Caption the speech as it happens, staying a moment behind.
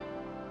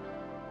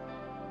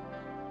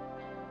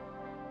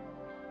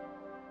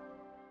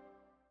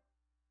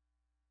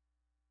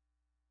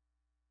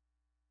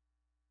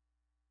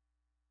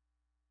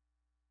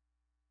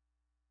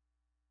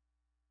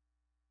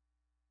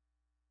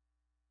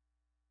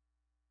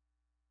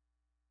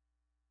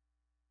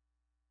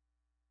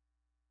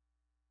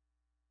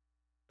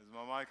Is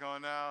my mic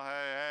on now?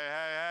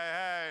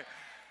 Hey.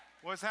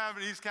 What's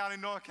happening, East County,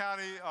 North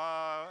County,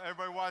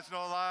 everybody watching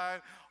online,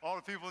 all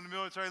the people in the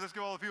military. Let's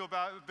give all the people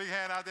a big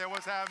hand out there.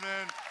 What's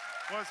happening?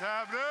 What's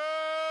happening?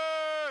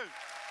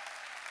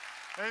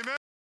 Amen.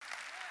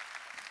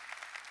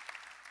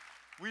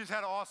 We just had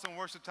an awesome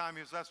worship time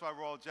here, so that's why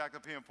we're all jacked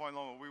up here in Point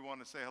Loma. We want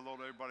to say hello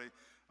to everybody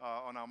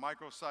on our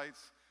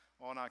microsites,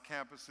 on our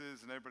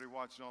campuses, and everybody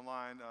watching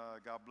online.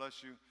 God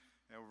bless you.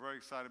 And we're very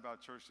excited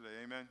about church today.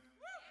 Amen.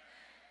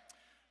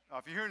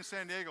 If you're here in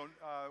San Diego,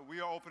 we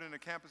are opening a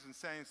campus in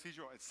San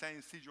Ysidro at San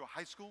Ysidro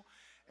High School.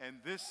 And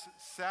this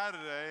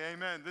Saturday,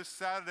 amen, this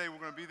Saturday we're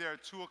going to be there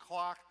at 2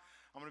 o'clock.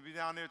 I'm going to be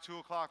down there at 2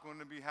 o'clock. We're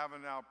going to be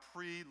having our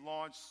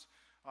pre-launch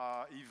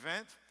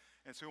event.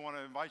 And so we want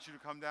to invite you to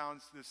come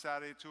down this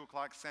Saturday at 2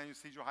 o'clock, San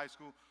Ysidro High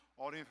School.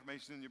 All the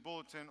information in your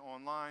bulletin,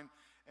 online.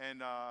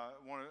 And I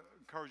want to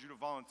encourage you to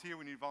volunteer.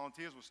 We need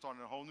volunteers. We're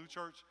starting a whole new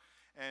church.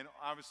 And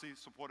obviously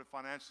support it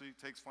financially. It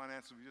takes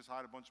finances. We just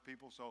hired a bunch of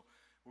people. So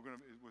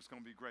it's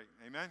going to be great.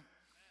 Amen?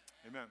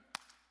 Amen.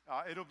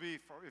 It'll be,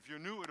 if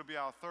you're new, it'll be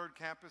our third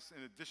campus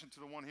in addition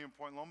to the one here in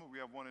Point Loma. We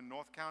have one in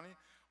North County,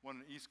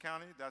 one in East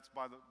County. That's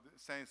by the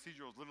San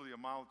Ysidro is literally a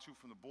mile or two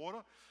from the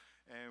border.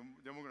 And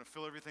then we're going to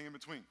fill everything in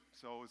between.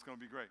 So it's going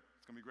to be great.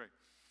 It's going to be great.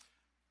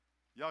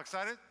 Y'all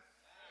excited?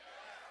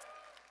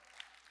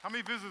 How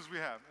many visitors we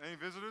have? Any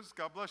visitors?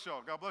 God bless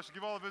y'all. God bless you.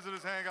 Give all the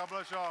visitors a hand. God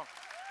bless y'all.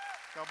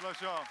 God bless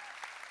y'all.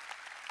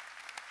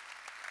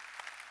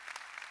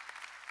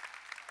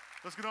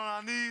 Let's get on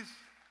our knees.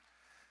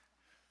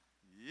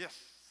 Yes,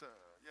 sir.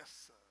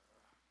 Yes, sir.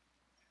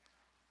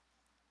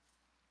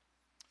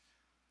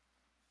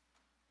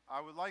 I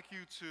would like you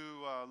to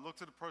look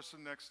to the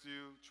person next to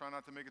you. Try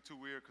not to make it too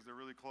weird because they're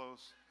really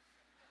close.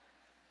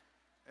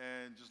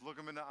 And just look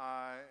them in the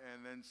eye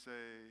and then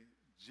say,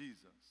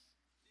 Jesus.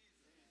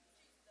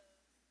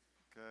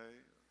 Okay?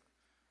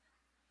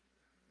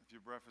 If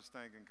your breath is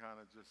stinking, kind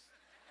of just,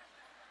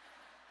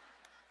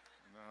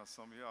 you know how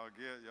some of y'all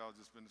get, y'all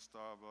just been to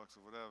Starbucks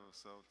or whatever.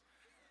 So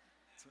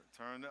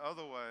turn the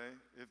other way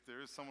if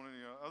there is someone on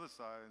your other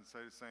side and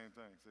say the same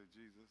thing. Say,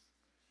 Jesus.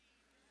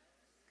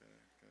 Okay.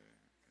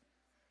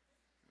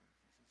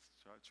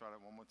 Try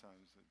that one more time.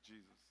 Just say,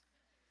 Jesus.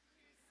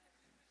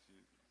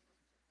 Jesus.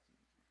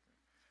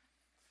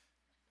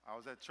 I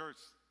was at church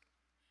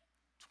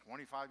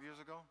 25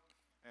 years ago,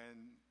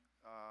 and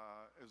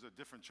it was a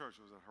different church.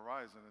 It was at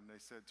Horizon, and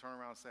they said,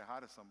 turn around and say hi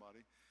to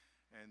somebody.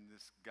 And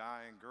this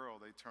guy and girl,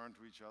 they turned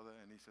to each other,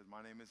 and he said,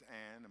 my name is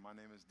Ann, and my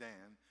name is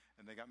Dan,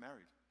 and they got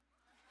married.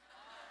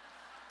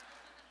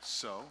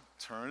 So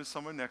turn to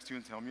someone next to you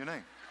and tell them your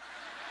name.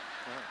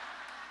 Go ahead.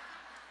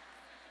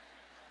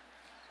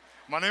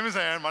 My name is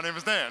Ann, my name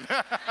is Dan.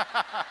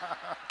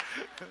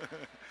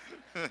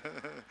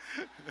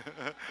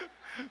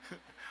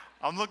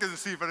 I'm looking to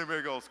see if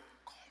anybody goes,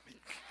 call me.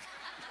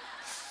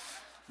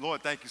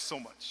 Lord, thank you so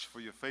much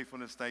for your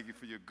faithfulness. Thank you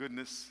for your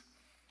goodness.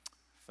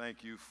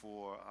 Thank you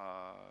for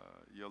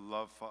your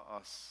love for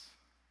us.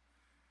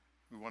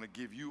 We want to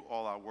give you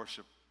all our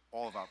worship,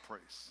 all of our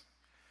praise.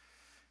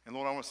 And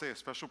Lord, I want to say a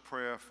special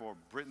prayer for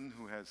Britton,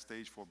 who has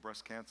stage 4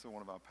 breast cancer,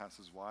 one of our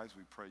pastor's wives.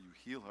 We pray you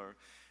heal her,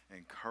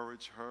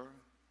 encourage her,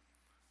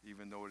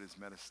 even though it is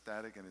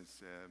metastatic and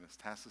it's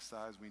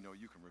metastasized. We know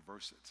you can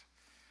reverse it.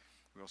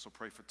 We also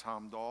pray for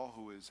Tom Dahl,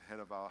 who is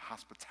head of our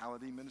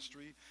hospitality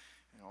ministry,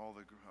 and all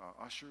the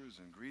ushers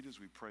and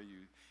greeters. We pray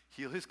you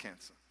heal his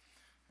cancer.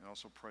 And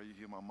also pray you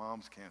heal my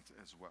mom's cancer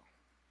as well.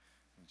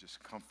 And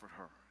just comfort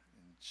her.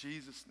 In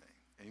Jesus'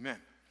 name, amen.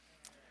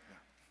 Yeah.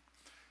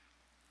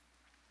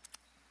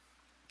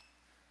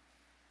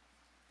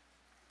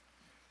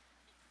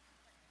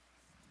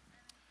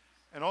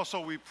 And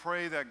also we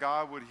pray that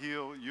God would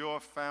heal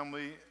your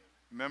family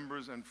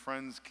members and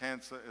friends'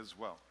 cancer as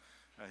well.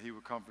 That he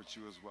would comfort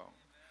you as well.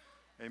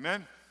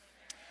 Amen?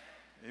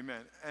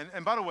 Amen.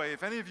 And by the way,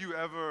 if any of you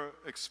ever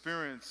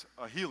experience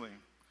a healing,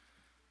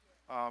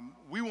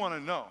 we want to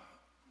know.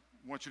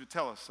 I want you to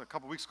tell us. A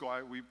couple weeks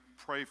ago, we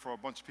prayed for a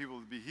bunch of people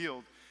to be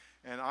healed,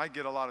 and I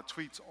get a lot of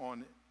tweets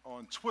on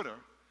Twitter.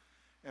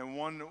 And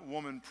one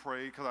woman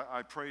prayed, because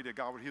I prayed that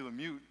God would heal a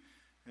mute,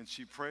 and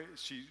she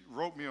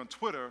wrote me on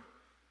Twitter,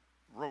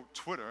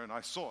 and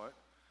I saw it,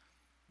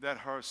 that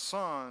her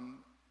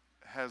son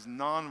has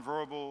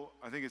nonverbal,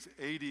 I think it's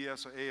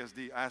ADS or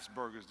ASD,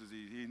 Asperger's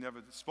disease. He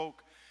never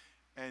spoke.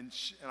 And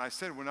I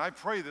said, when I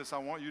pray this, I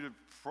want you to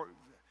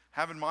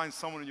have in mind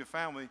someone in your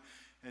family.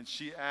 And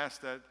she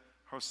asked that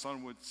her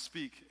son would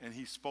speak, and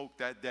he spoke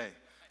that day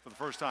for the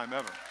first time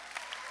ever.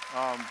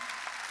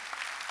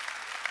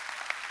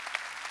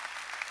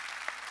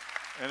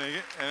 And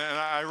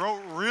I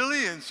wrote,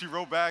 really? And she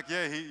wrote back,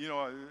 yeah,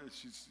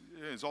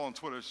 it's all on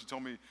Twitter. She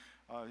told me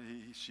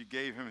she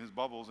gave him his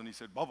bubbles, and he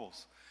said,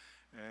 bubbles.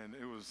 And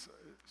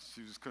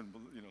she just couldn't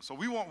believe, So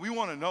we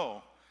want to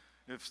know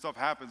if stuff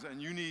happens, and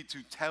you need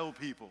to tell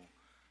people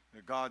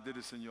that God did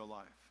this in your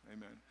life.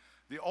 Amen.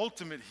 The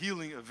ultimate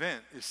healing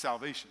event is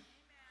salvation.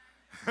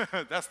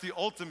 That's the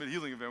ultimate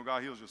healing event when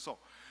God heals your soul.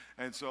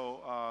 And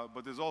so,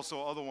 but there's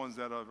also other ones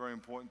that are very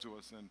important to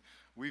us. And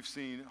we've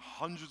seen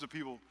hundreds of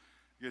people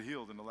get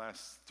healed in the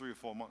last 3 or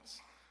 4 months.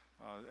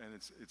 And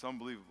it's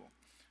unbelievable.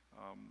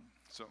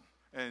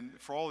 And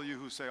for all of you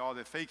who say, oh,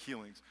 they're fake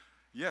healings,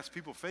 yes,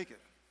 people fake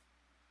it.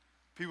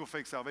 People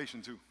fake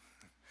salvation too.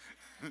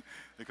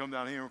 They come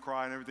down here and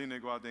cry and everything, they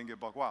go out there and get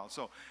buck wild.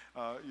 So,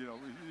 you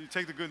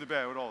take the good and the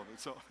bad with all of it.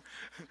 So,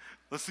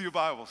 let's see your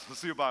Bibles. Let's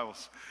see your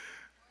Bibles.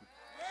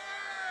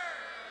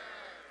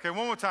 Okay,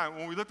 one more time.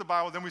 When we lift the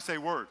Bible, then we say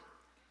word.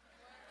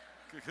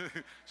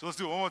 So let's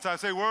do it one more time.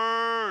 Say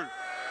word.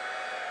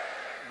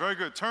 Very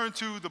good. Turn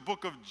to the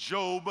book of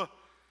Job,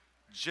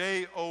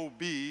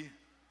 J-O-B,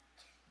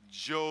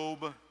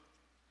 Job,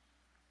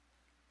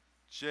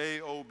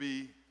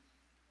 J-O-B.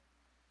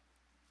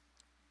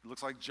 It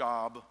looks like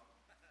Job.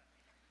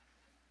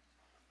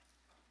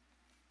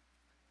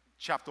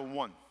 Chapter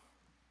 1.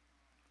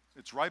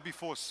 It's right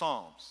before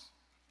Psalms.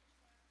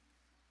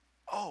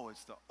 Oh,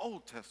 it's the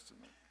Old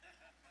Testament.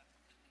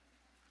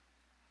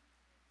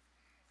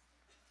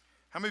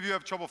 How many of you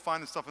have trouble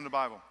finding stuff in the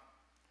Bible?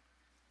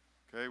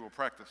 Okay, we'll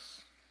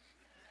practice.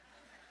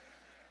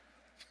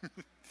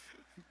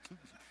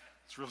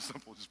 It's real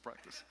simple, just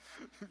practice.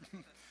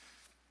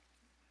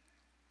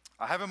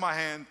 I have in my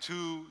hand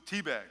 2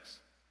 tea bags.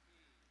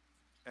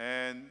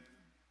 And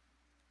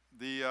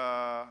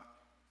the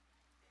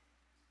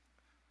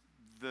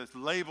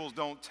labels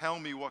don't tell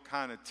me what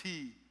kind of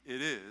tea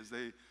it is.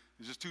 There's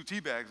just 2 tea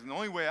bags. And the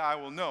only way I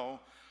will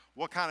know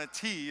what kind of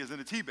tea is in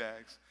the tea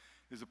bags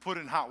is to put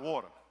it in hot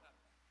water.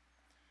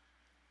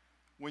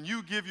 When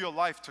you give your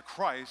life to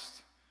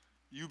Christ,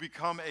 you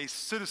become a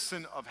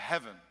citizen of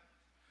heaven.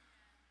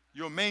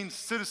 Your main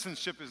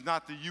citizenship is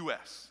not the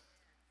U.S.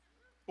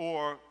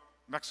 or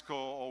Mexico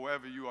or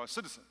wherever you are a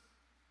citizen.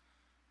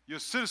 Your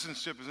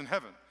citizenship is in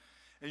heaven.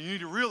 And you need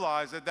to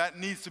realize that that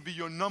needs to be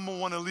your number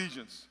one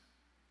allegiance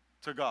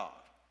to God.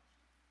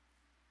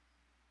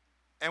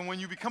 And when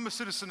you become a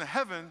citizen of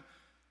heaven,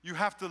 you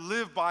have to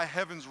live by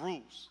heaven's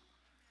rules.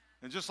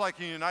 And just like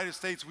in the United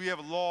States, we have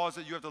laws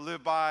that you have to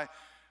live by.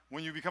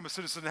 When you become a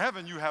citizen of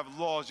heaven, you have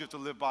laws you have to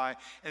live by.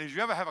 And if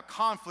you ever have a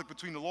conflict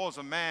between the laws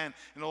of man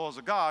and the laws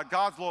of God,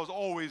 God's laws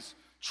always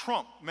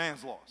trump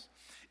man's laws.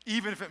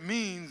 Even if it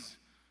means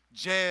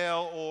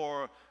jail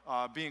or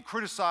being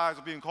criticized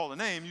or being called a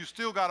name, you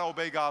still got to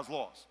obey God's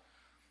laws.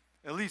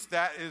 At least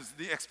that is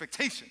the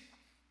expectation.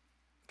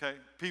 Okay?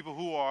 People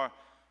who are,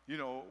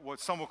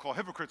 what some will call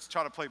hypocrites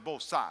try to play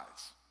both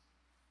sides.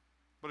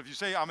 But if you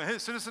say, I'm a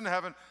citizen of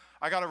heaven,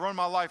 I got to run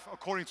my life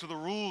according to the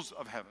rules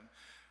of heaven.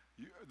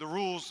 The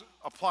rules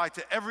apply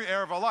to every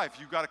area of our life.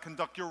 You've got to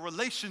conduct your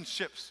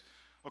relationships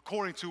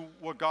according to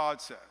what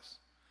God says.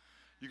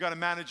 You've got to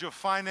manage your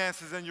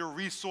finances and your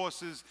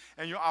resources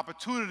and your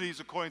opportunities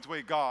according to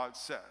what God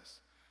says.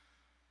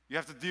 You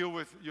have to deal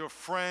with your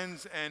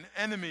friends and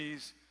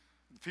enemies,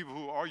 the people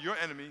who are your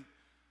enemy,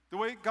 the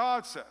way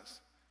God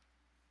says.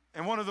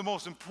 And one of the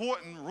most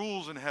important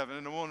rules in heaven,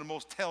 and one of the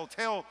most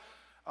telltale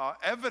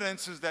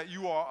evidences that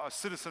you are a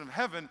citizen of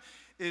heaven,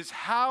 is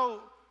how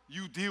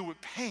you deal with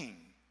pain.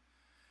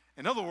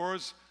 In other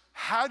words,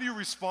 how do you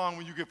respond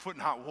when you get put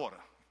in hot water?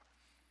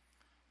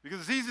 Because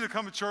it's easy to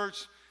come to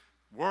church,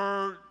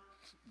 word,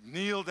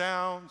 kneel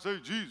down, say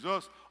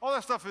Jesus. All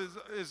that stuff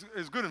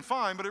is good and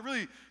fine, but it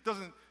really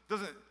doesn't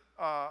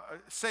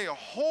say a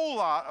whole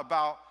lot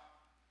about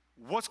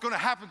what's going to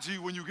happen to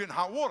you when you get in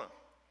hot water.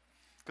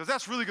 Because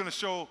that's really going to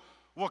show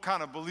what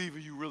kind of believer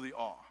you really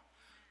are.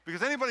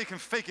 Because anybody can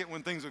fake it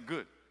when things are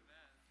good.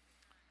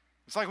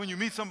 It's like when you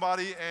meet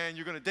somebody and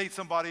you're going to date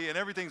somebody and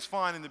everything's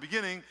fine in the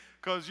beginning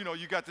because,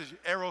 you got this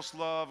eros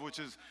love, which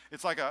is,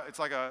 it's like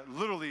a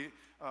literally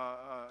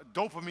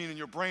dopamine in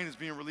your brain is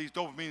being released.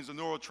 Dopamine is a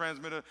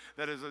neurotransmitter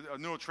that is a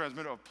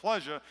neurotransmitter of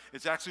pleasure.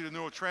 It's actually the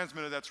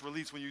neurotransmitter that's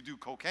released when you do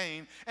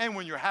cocaine and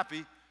when you're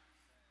happy.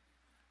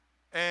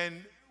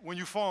 And when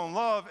you fall in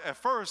love, at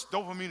first,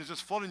 dopamine is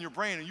just flooding your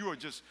brain and you are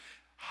just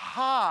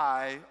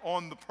high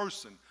on the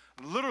person,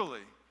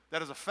 literally.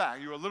 That is a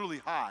fact. You are literally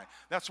high.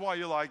 That's why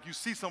you're like, you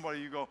see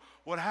somebody, you go,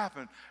 what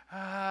happened?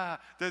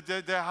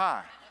 They're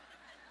high.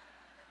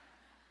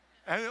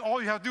 And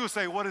all you have to do is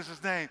say, what is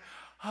his name?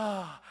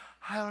 Oh,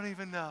 I don't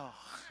even know.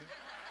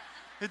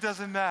 It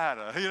doesn't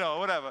matter,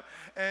 whatever.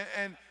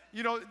 And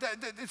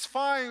it's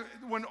fine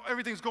when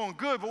everything's going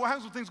good, but what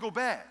happens when things go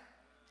bad?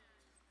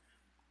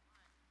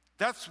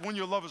 That's when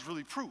your love is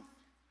really proved.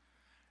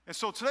 And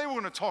so today we're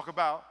going to talk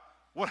about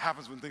what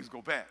happens when things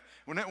go bad.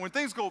 When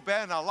things go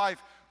bad in our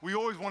life, we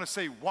always want to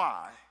say,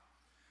 why?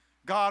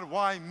 God,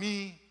 why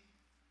me?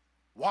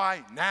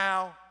 Why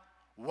now?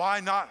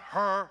 Why not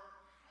her?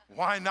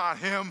 Why not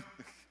him?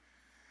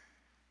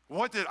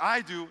 What did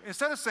I do?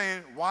 Instead of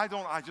saying, why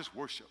don't I just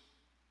worship?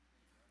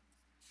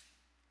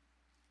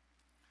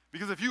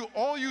 Because if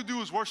all you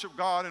do is worship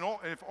God and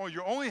if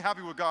you're only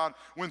happy with God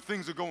when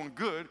things are going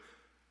good,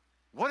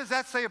 what does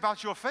that say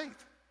about your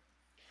faith?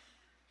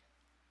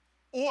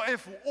 Or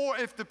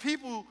if the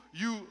people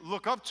you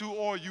look up to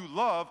or you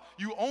love,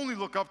 you only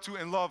look up to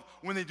and love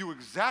when they do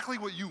exactly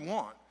what you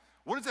want,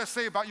 what does that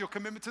say about your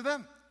commitment to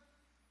them?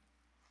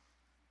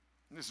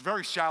 It's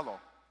very shallow.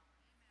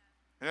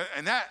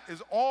 And that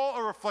is all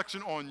a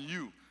reflection on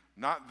you.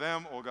 not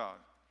them or God.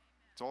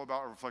 It's all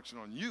about a reflection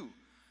on you.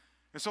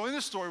 And so in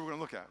this story we're going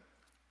to look at,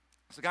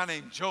 it's a guy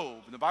named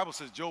Job, and the Bible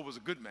says Job was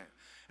a good man.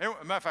 As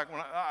a matter of fact,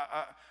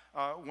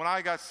 when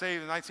I got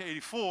saved in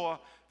 1984,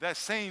 that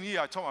same year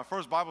I taught my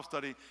first Bible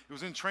study. It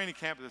was in training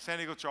camp at the San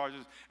Diego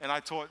Chargers, and I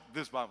taught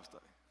this Bible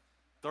study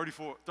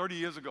 30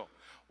 years ago.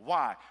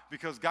 Why?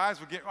 Because guys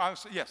were getting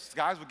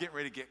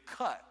ready to get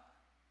cut,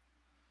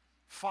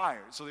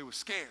 fired, so they were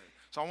scared.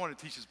 So I wanted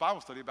to teach this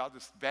Bible study about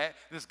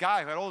this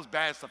guy who had all this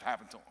bad stuff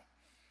happen to him.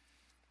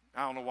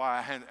 I don't know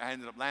why I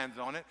ended up landing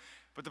on it,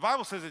 but the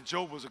Bible says that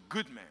Job was a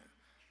good man.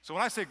 So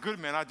when I say good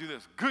man, I do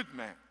this, good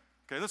man.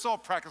 Okay, let's all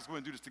practice. We're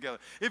going to do this together.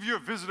 If you're a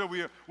visitor,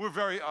 we're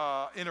very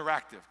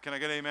interactive. Can I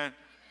get amen?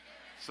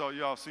 So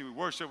y'all see, we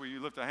worship, we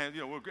lift our hands,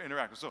 we're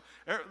interactive. So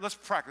let's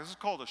practice. This is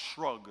called a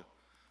shrug.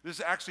 This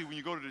is actually when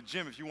you go to the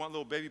gym, if you want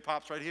little baby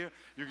pops right here,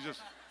 you can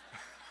just...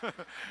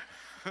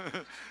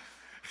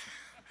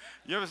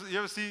 You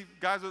ever see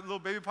guys with little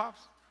baby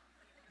pops?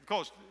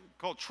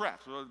 Called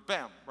traps.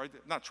 Bam, right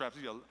there. Not traps.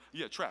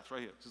 Yeah, traps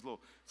right here.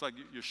 It's like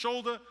your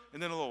shoulder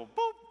and then a little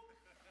boop.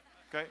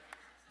 Okay,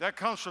 that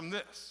comes from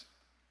this.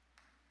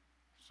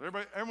 So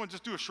everyone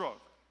just do a shrug.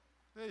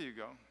 There you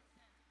go.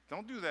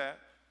 Don't do that.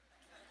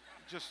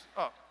 Just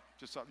up.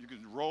 You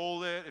can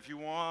roll it if you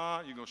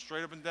want. You can go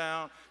straight up and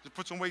down. Just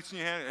put some weights in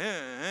your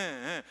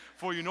hand.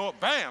 Before you know it,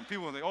 bam,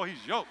 people will think, oh,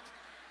 he's yoked.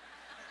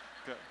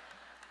 Okay.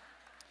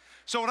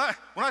 So when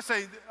I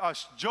say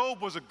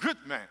Job was a good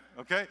man,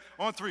 okay?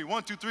 On three,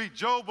 1, 2, 3,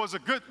 Job was a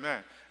good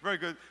man. Very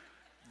good.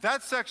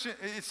 That section,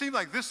 it seemed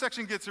like this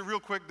section gets it real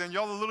quick, then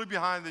y'all a little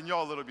behind, then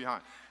y'all a little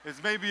behind.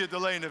 It's maybe a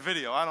delay in the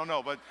video, I don't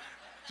know, but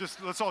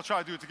just let's all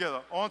try to do it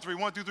together. On three,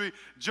 1, 2, 3,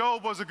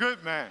 Job was a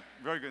good man.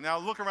 Very good. Now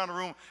look around the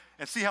room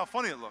and see how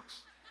funny it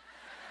looks.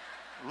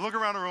 Look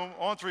around the room.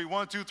 On three,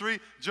 1, 2, 3,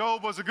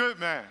 Job was a good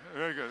man.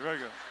 Very good, very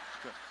good.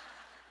 Okay.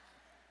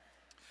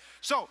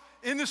 So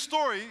in this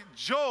story,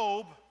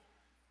 Job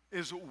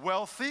is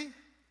wealthy.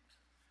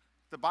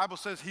 The Bible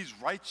says he's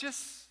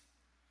righteous.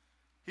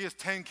 He has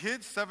 10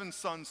 kids, 7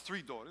 sons,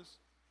 3 daughters.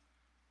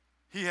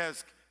 He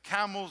has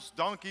camels,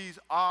 donkeys,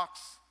 ox,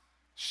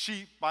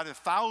 sheep by the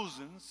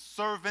thousands,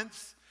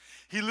 servants.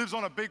 He lives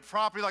on a big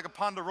property like a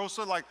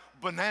Ponderosa, like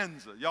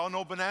Bonanza. Y'all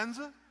know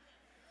Bonanza?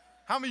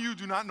 How many of you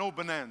do not know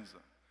Bonanza?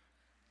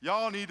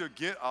 Y'all need to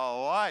get a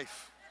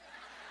life.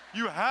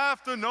 You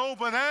have to know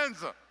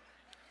Bonanza.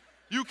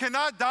 You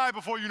cannot die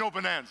before you know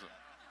Bonanza.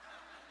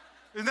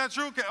 Isn't that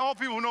true? All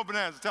people who know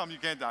Bonanza, tell them you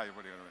can't die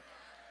before you know it.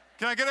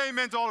 Can I get an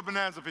amen to all the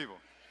Bonanza people?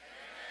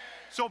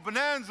 So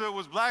Bonanza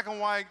was black and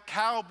white,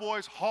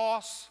 cowboys,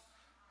 horse,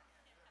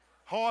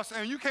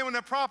 and you came on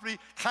that property,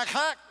 clack,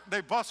 clack, they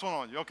bust one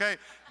on you, okay?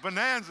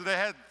 Bonanza, they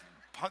had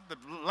the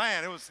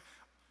land. It was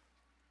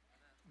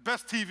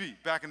best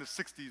TV back in the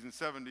 60s and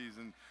 70s,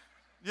 and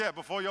yeah,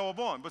 before y'all were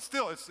born. But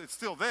still, it's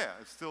still there.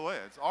 It's still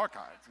there. It's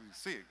archived. You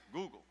see it,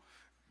 Google,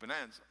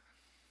 Bonanza.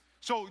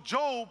 So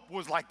Job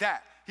was like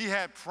that. He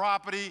had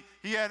property,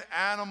 he had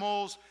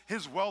animals,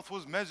 his wealth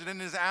was measured in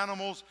his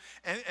animals,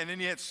 and then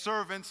he had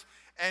servants.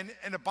 And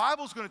the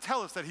Bible's going to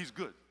tell us that he's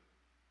good,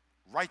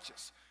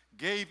 righteous,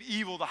 gave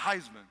evil the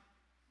Heisman.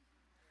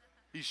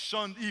 He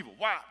shunned evil.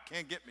 Wow,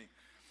 can't get me.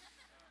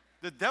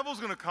 The devil's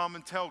going to come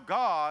and tell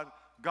God,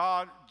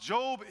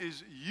 Job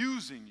is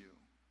using you.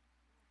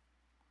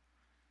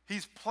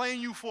 He's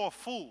playing you for a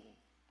fool.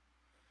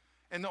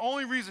 And the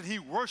only reason he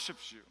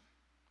worships you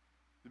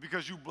is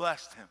because you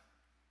blessed him.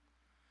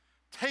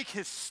 Take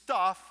his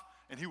stuff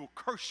and he will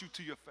curse you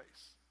to your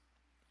face.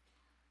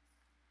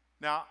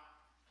 Now,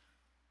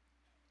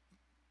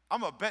 I'm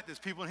going to bet there's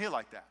people in here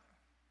like that.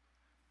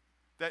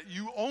 That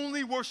you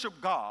only worship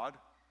God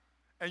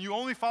and you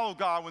only follow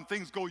God when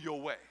things go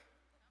your way.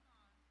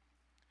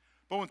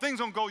 But when things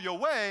don't go your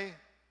way,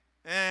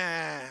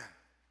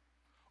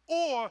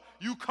 Or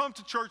you come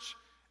to church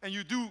and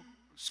you do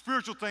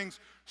spiritual things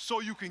so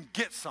you can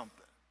get something.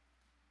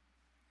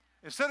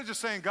 Instead of just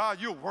saying, God,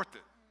 you're worth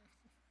it.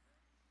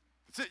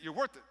 That's it, you're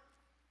worth it.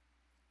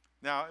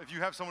 Now, if you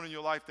have someone in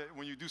your life that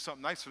when you do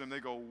something nice for them, they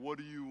go, what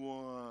do you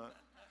want?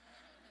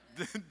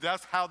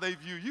 That's how they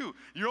view you.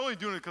 You're only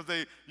doing it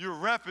because your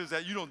rep is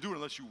that you don't do it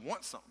unless you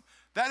want something.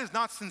 That is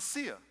not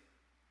sincere.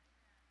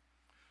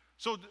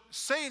 So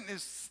Satan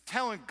is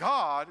telling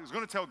God, is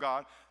going to tell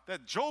God,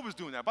 that Job is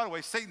doing that. By the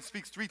way, Satan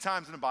speaks 3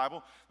 times in the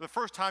Bible. The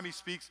first time he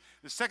speaks,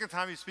 the second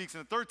time he speaks,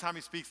 and the third time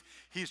he speaks,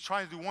 he's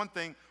trying to do one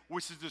thing,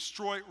 which is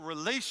destroy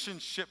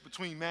relationship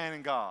between man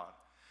and God.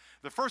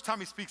 The first time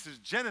he speaks is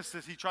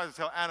Genesis. He tries to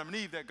tell Adam and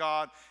Eve that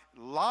God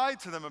lied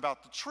to them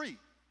about the tree.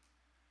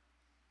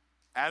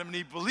 Adam and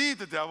Eve believed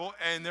the devil,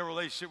 and their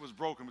relationship was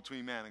broken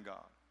between man and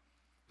God.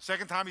 The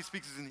second time he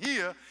speaks is in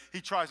here. He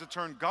tries to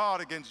turn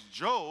God against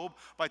Job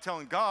by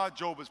telling God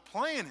Job is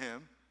playing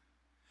him.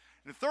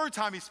 And the third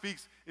time he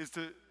speaks is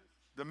to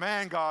the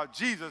man God,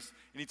 Jesus,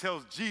 and he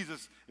tells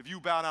Jesus, if you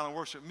bow down and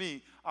worship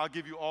me, I'll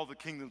give you all the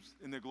kingdoms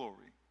in their glory.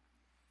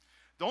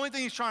 The only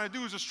thing he's trying to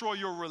do is destroy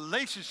your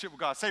relationship with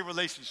God. Say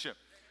relationship.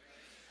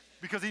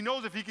 Because he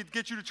knows if he could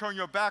get you to turn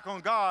your back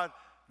on God,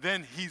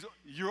 then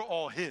you're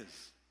all his.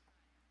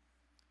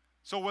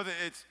 So whether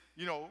it's,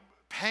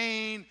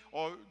 pain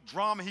or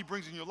drama he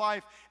brings in your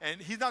life, and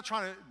he's not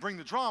trying to bring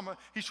the drama,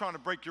 he's trying to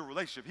break your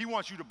relationship. He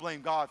wants you to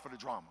blame God for the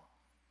drama.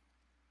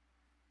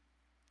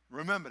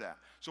 Remember that.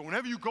 So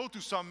whenever you go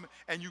through something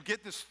and you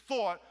get this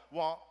thought,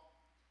 well,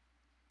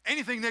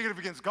 anything negative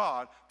against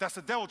God, that's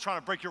the devil trying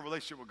to break your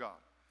relationship with God.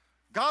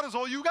 God is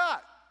all you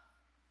got.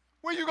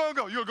 Where you going to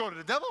go? You going to go to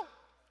the devil?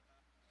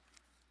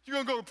 You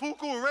going to go to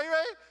Puku and Ray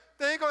Ray?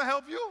 They ain't going to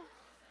help you.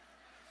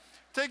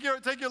 Take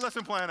your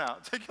lesson plan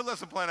out. Take your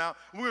lesson plan out.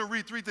 We're going to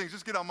read 3 things.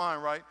 Just get our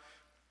mind right.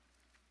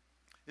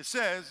 It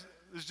says,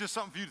 it's just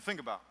something for you to think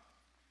about.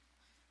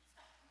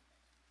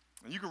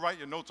 And you can write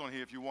your notes on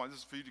here if you want.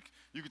 This is for you.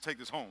 You can take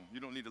this home. You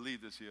don't need to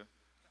leave this here.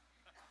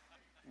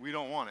 We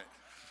don't want it.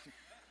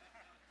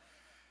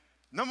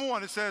 Number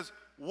 1, it says,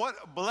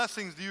 what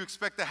blessings do you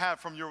expect to have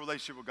from your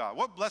relationship with God?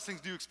 What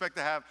blessings do you expect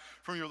to have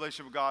from your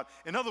relationship with God?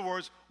 In other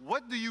words,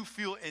 what do you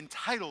feel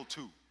entitled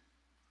to?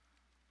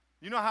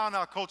 You know how in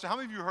our culture, how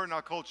many of you heard in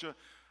our culture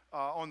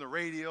on the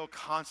radio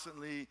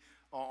constantly,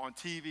 on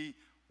TV,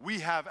 we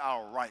have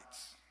our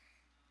rights.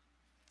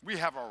 We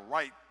have a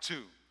right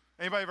to.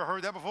 Anybody ever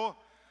heard that before?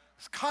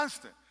 It's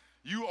constant.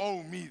 You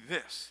owe me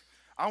this.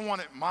 I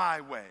want it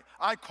my way.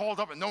 I called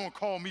up and no one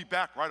called me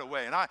back right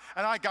away. And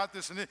I got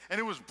this and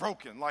it was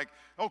broken. Like,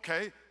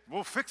 okay,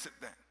 we'll fix it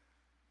then.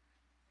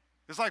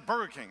 It's like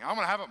Burger King. I'm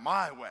going to have it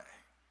my way.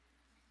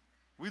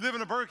 We live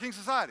in a Burger King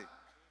society.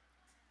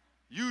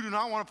 You do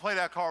not want to play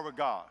that card with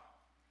God.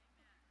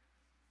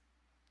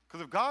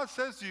 Because if God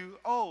says to you,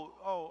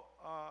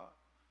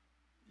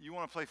 you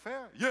want to play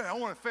fair? Yeah, I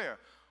want it fair.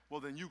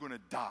 Well, then you're going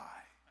to die.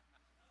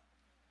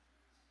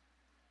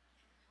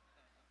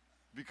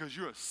 Because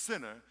you're a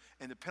sinner,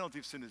 and the penalty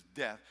of sin is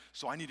death,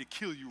 so I need to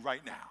kill you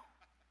right now.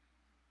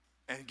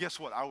 And guess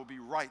what? I will be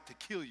right to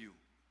kill you.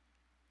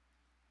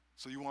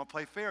 So you want to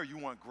play fair or you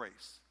want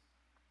grace?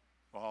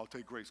 Well, I'll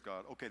take grace,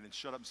 God. Okay, then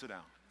shut up and sit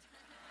down.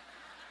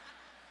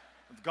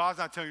 God's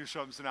not telling you to shut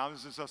up and sit down.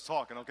 This is us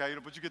talking, okay?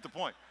 But you get the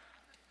point.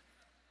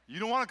 You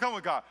don't want to come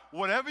with God.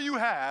 Whatever you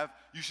have,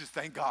 you should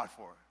thank God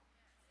for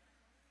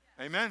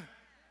it. Amen?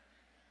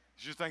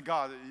 You should thank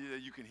God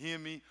that you can hear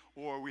me,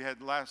 or we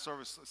had last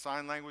service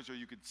sign language, or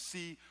you could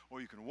see, or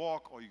you can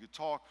walk, or you could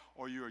talk,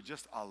 or you are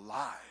just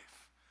alive.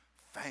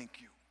 Thank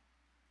you.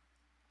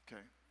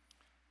 Okay.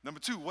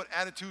 Number 2, what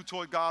attitude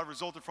toward God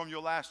resulted from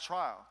your last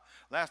trial?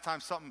 Last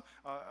time something,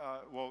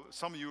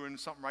 some of you are in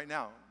something right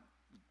now.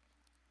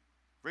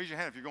 Raise your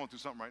hand if you're going through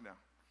something right now.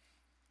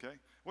 Okay?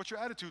 What's your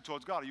attitude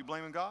towards God? Are you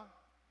blaming God?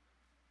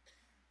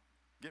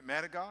 Get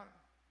mad at God?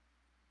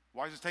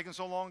 Why is it taking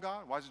so long,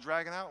 God? Why is it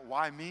dragging out?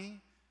 Why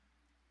me?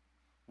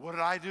 What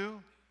did I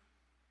do?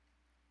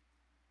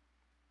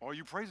 Or are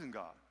you praising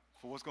God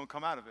for what's going to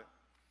come out of it?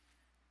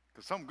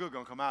 Because something good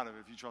going to come out of it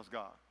if you trust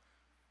God.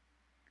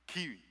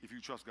 Key if you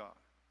trust God.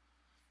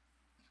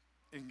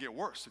 It can get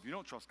worse if you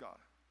don't trust God.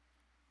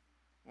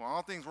 Well,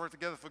 all things work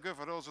together for good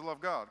for those who love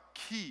God.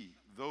 Key,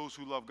 those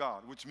who love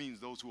God, which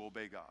means those who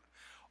obey God.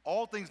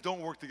 All things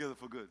don't work together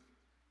for good.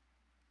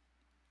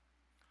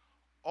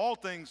 All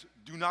things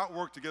do not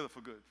work together for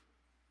good.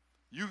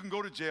 You can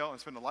go to jail and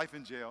spend a life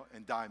in jail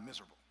and die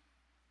miserable.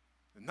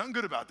 There's nothing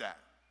good about that.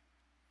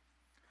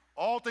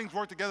 All things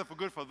work together for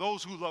good for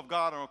those who love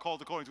God and are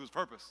called according to his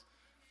purpose.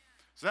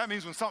 So that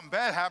means when something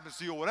bad happens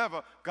to you or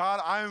whatever,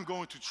 God, I am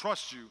going to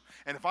trust you.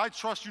 And if I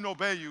trust you and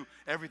obey you,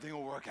 everything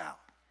will work out.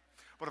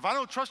 But if I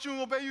don't trust you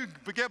and obey you,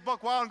 forget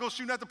buck wild and go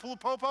shooting at the pool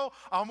popo,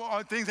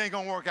 things ain't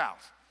going to work out.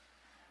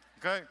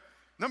 Okay?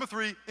 Number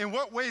 3, in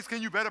what ways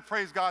can you better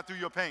praise God through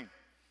your pain?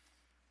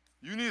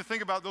 You need to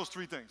think about those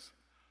 3 things.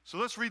 So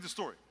let's read the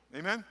story.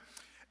 Amen?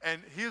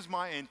 And here's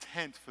my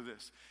intent for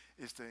this,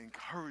 is to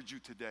encourage you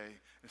today,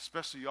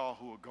 especially y'all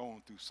who are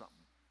going through something.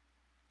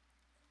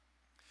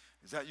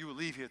 Is that you will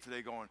leave here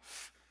today going,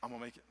 I'm going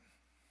to make it.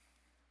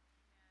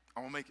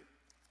 I'm going to make it.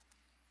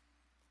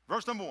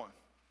 Verse number 1.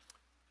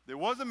 There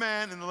was a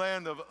man in the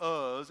land of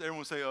Uz,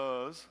 everyone say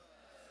Uz,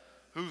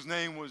 whose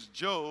name was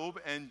Job,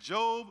 and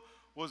Job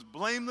was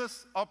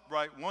blameless,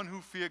 upright, one who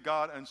feared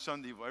God and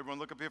shunned evil. Everyone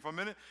look up here for a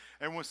minute.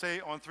 Everyone say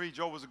on 3,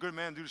 Job was a good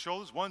man, do the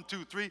shoulders. 1,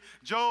 2, 3.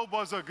 Job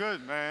was a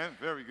good man,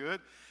 very good.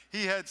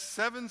 He had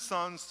 7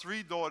 sons,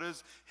 3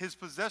 daughters. His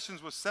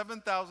possessions were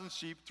 7,000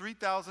 sheep,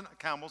 3,000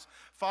 camels,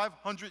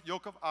 500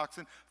 yoke of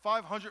oxen,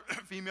 500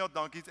 female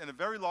donkeys, and a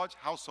very large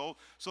household,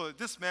 so that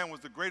this man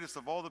was the greatest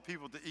of all the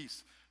people of the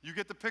east. You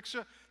get the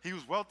picture? He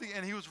was wealthy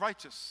and he was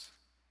righteous.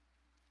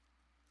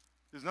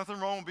 There's nothing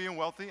wrong with being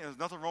wealthy, and there's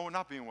nothing wrong with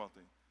not being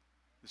wealthy.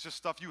 It's just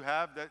stuff you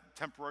have that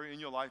temporary in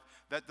your life.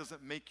 That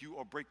doesn't make you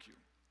or break you.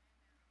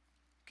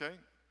 Okay?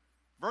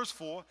 Verse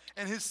 4,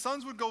 and his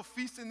sons would go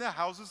feast in their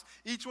houses,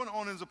 each one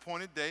on his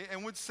appointed day,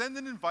 and would send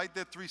and invite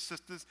their 3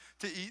 sisters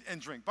to eat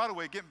and drink. By the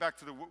way, getting back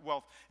to the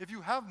wealth, if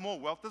you have more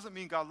wealth, doesn't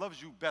mean God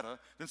loves you better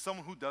than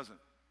someone who doesn't.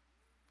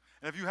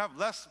 And if you have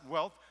less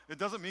wealth, it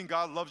doesn't mean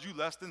God loves you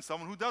less than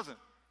someone who doesn't.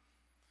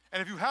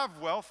 And if you have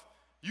wealth,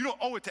 you don't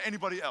owe it to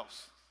anybody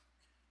else.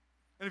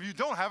 And if you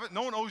don't have it,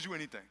 no one owes you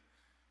anything.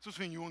 It's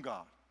between you and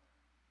God.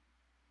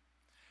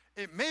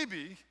 It may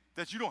be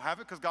that you don't have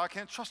it because God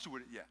can't trust you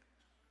with it yet.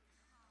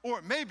 Or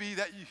it may be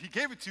that he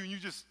gave it to you and you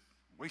just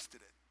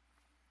wasted it.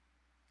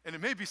 And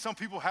it may be some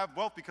people have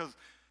wealth because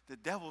the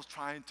devil's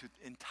trying to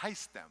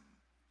entice them.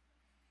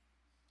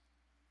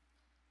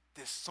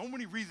 There's so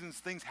many reasons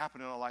things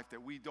happen in our life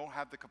that we don't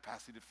have the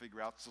capacity to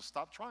figure out, so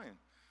stop trying.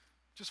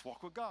 Just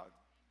walk with God.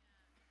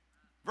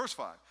 Verse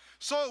 5.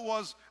 So it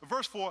was,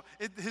 verse 4,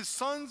 his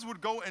sons would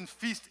go and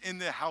feast in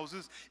their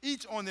houses,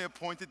 each on their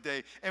appointed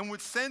day, and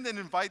would send and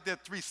invite their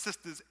 3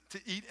 sisters to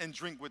eat and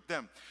drink with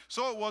them.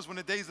 So it was when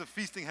the days of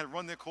feasting had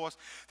run their course,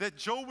 that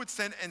Job would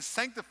send and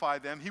sanctify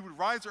them. He would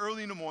rise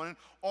early in the morning,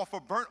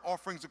 offer burnt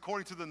offerings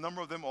according to the number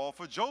of them all.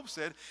 For Job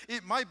said,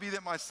 it might be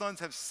that my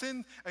sons have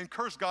sinned and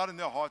cursed God in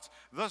their hearts.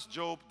 Thus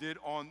Job did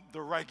on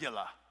the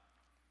regular.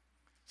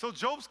 So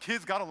Job's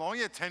kids got along.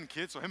 He had 10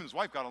 kids, so him and his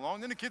wife got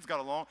along. Then the kids got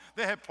along.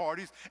 They had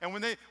parties. And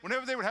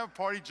whenever they would have a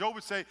party, Job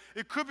would say,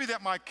 it could be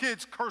that my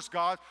kids curse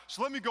God,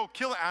 so let me go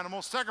kill an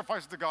animal,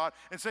 sacrifice it to God,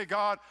 and say,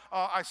 God,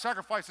 I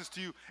sacrifice this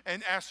to you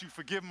and ask you to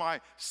forgive my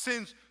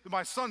sins,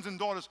 my sons and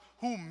daughters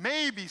who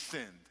may be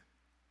sinned.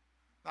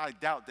 I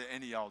doubt that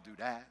any of y'all do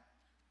that.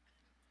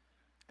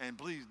 And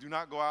please do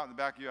not go out in the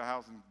back of your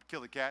house and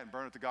kill a cat and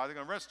burn it to God. They're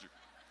going to arrest you.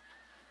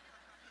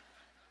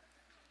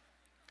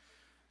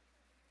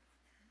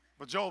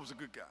 But Job's a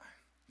good guy.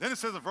 Then it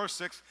says in verse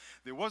 6,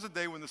 there was a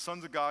day when the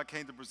sons of God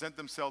came to present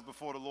themselves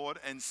before the Lord,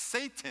 and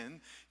Satan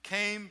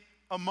came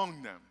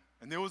among them.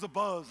 And there was a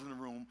buzz in the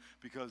room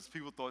because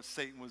people thought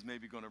Satan was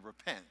maybe going to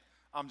repent.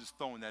 I'm just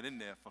throwing that in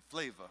there for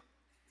flavor.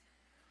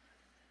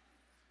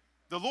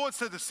 The Lord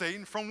said to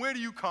Satan, from where do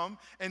you come?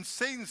 And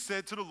Satan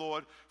said to the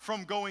Lord,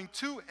 from going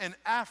to and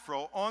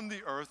fro on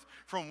the earth,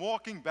 from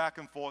walking back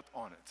and forth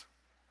on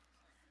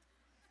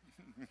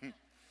it.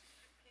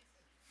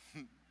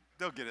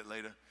 They'll get it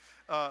later.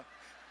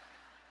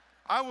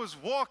 I was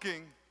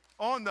walking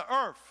on the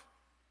earth.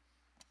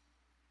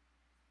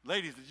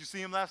 Ladies, did you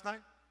see him last night?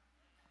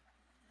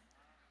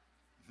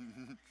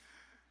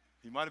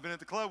 He might have been at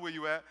the club where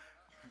you at.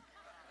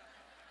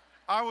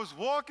 I was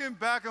walking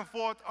back and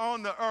forth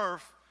on the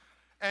earth,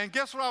 and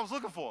guess what I was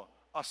looking for?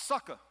 A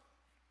sucker.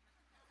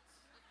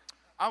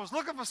 I was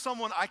looking for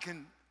someone I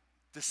can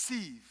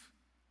deceive.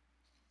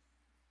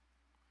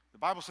 The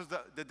Bible says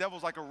that the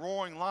devil's like a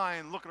roaring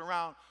lion looking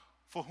around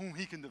for whom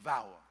he can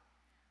devour.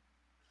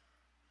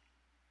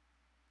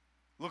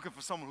 Looking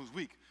for someone who's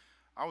weak.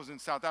 I was in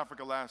South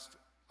Africa last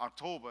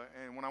October,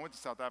 and when I went to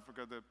South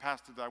Africa, the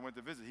pastor that I went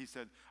to visit, he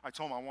said, I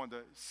told him I wanted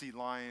to see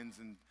lions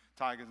and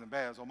tigers and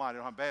bears. Oh my, they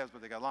don't have bears,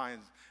 but they got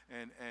lions.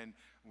 And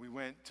we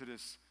went to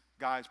this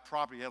guy's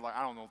property. He had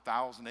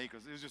 1,000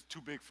 acres. It was just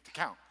too big to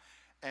count.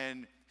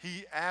 And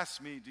he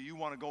asked me, do you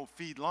want to go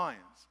feed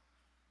lions?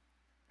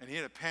 And he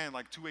had a pen,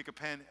 2-acre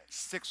pen,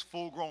 6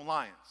 full-grown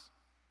lions.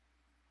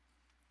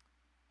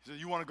 He said,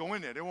 you want to go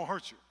in there? They won't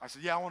hurt you. I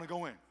said, yeah, I want to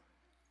go in.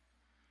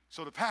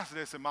 So the pastor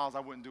there said, Miles,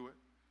 I wouldn't do it.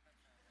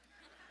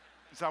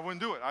 He said, I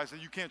wouldn't do it. I said,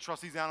 you can't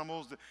trust these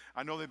animals.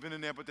 I know they've been in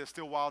there, but they're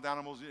still wild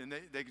animals, and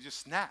they could just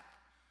snap.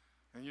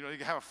 And, they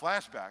could have a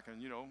flashback, and,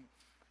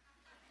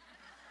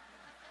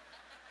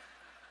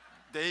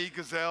 they eat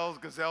gazelles.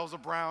 Gazelles are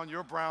brown.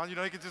 You're brown.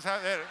 They could just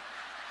have it.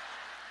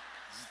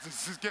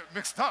 Just get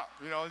mixed up,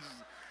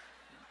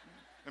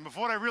 And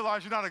before they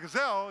realize you're not a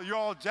gazelle, you're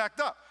all jacked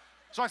up.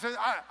 So I said,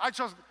 I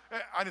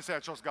didn't say I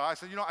trust God. I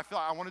said, I feel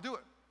like I want to do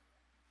it.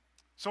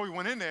 So we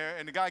went in there,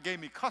 and the guy gave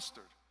me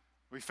custard.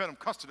 We fed him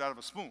custard out of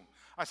a spoon.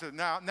 I said,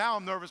 now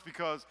I'm nervous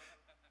because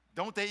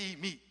don't they eat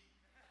meat?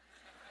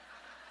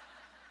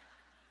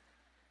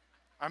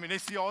 I mean, they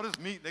see all this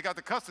meat. They got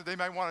the custard. They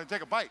might want to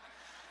take a bite.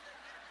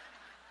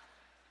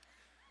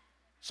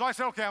 So I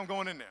said, okay, I'm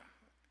going in there.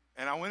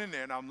 And I went in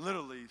there, and I'm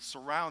literally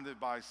surrounded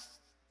by,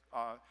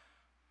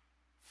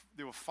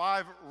 there were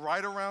 5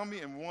 right around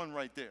me and 1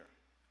 right there.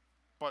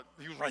 But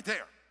he was right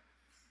there.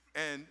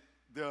 And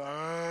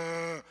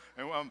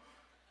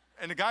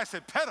and the guy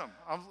said, pet him.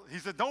 He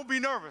said, don't be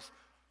nervous.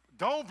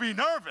 Don't be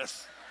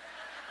nervous.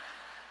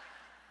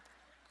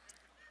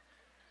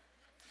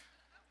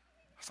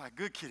 I was like,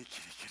 good kitty.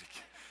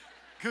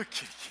 Good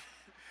kitty.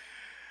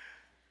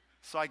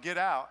 So I get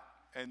out,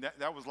 and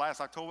that was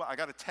last October. I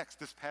got a text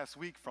this past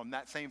week from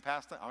that same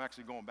pastor. I'm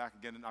actually going back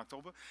again in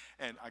October.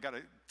 And I got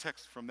a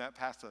text from that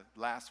pastor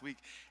last week,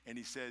 and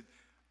he said,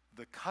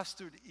 the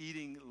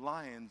custard-eating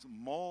lions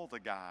maul the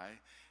guy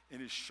in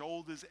his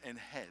shoulders and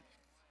head.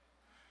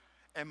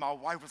 And my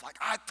wife was like,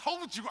 I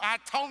told you.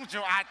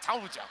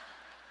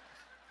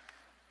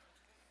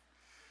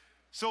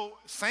 So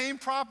same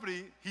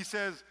property, he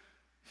says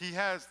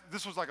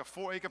this was like a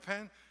 4-acre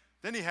pen.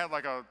 Then he had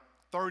like a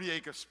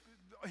 30-acre,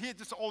 he had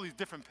just all these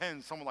different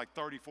pens, some were like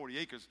 30, 40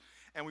 acres.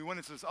 And we went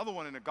into this other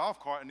one in a golf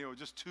cart, and there were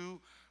just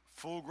 2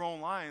 full-grown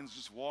lions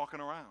just walking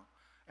around.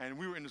 And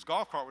we were in this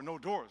golf cart with no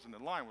doors, and the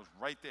lion was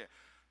right there.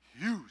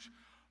 Huge.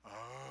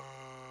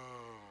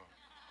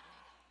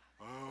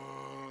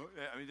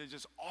 I mean, they're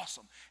just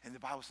awesome. And the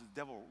Bible says the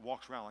devil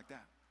walks around like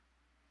that.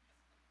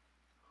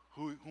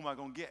 Who am I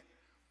going to get?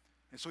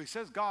 And so he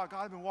says, God,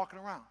 I've been walking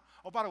around.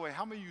 Oh, by the way,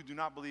 how many of you do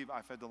not believe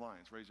I fed the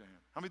lions? Raise your hand.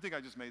 How many think I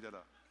just made that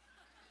up?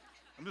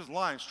 I'm just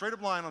lying, straight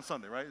up lying on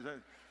Sunday, right?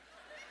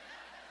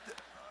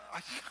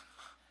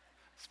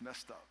 It's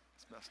messed up.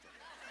 It's messed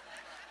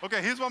up.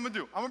 Okay, here's what I'm going to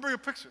do. I'm going to bring a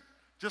picture.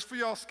 Just for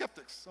y'all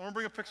skeptics, I'm going to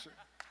bring a picture.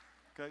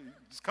 Okay,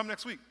 just come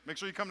next week. Make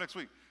sure you come next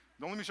week.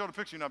 Don't let me show the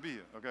picture and not be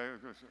here. Okay, I'm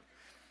going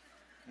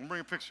to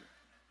bring a picture.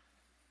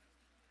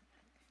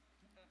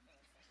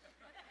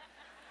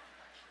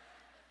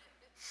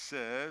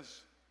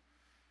 Says,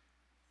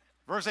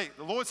 verse 8,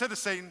 the Lord said to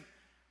Satan,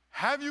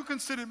 have you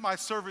considered my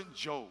servant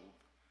Job,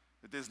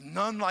 that there's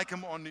none like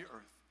him on the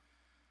earth?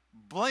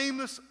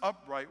 Blameless,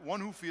 upright, one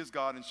who fears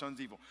God and shuns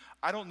evil.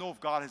 I don't know if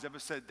God has ever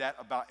said that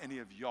about any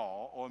of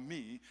y'all or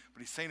me, but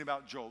he's saying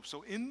about Job.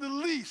 So in the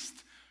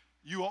least,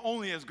 you are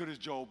only as good as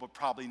Job, but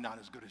probably not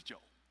as good as Job.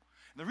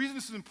 And the reason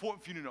this is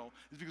important for you to know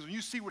is because when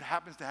you see what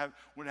happens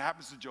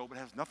to Job, it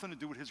has nothing to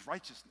do with his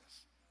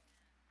righteousness.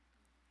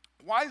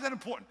 Why is that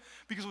important?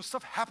 Because when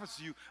stuff happens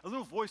to you, a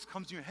little voice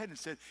comes in your head and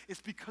says,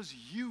 it's because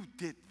you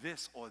did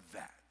this or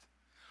that.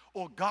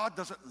 Or God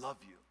doesn't love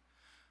you.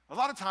 A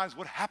lot of times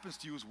what happens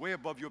to you is way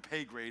above your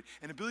pay grade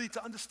and ability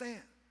to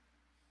understand.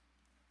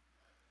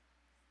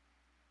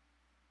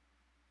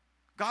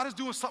 God is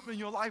doing something in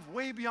your life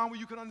way beyond what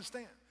you can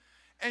understand.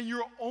 And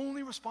your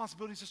only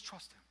responsibility is just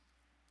trust him.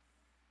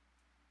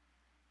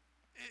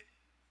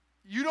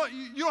 You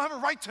don't have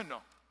a right to know.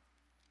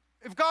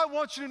 If God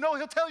wants you to know,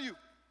 he'll tell you.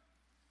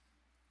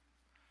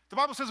 The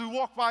Bible says we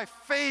walk by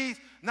faith,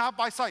 not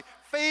by sight.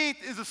 Faith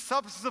is the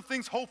substance of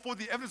things hoped for,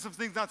 the evidence of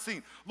things not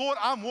seen. Lord,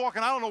 I'm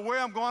walking. I don't know where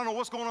I'm going. I don't know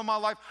what's going on in my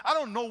life. I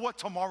don't know what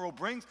tomorrow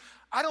brings.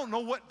 I don't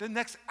know what the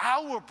next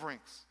hour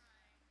brings.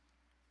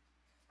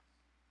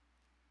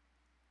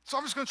 So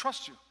I'm just going to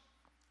trust you.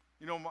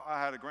 You know, I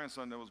had a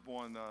grandson that was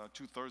born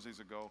 2 Thursdays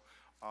ago,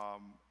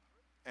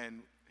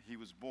 and he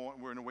was born.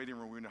 We're in the waiting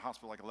room. We were in the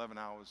hospital like 11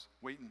 hours,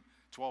 waiting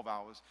 12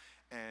 hours,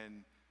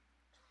 and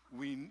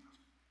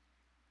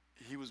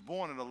he was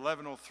born at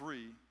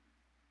 11:03.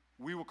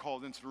 We were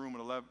called into the room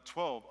at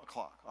 12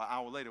 o'clock. An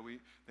hour later,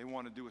 they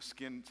wanted to do a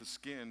skin to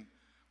skin.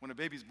 When a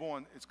baby's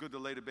born, it's good to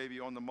lay the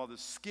baby on the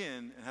mother's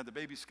skin and have the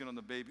baby skin on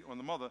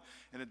the mother,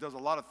 and it does a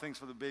lot of things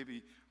for the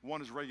baby.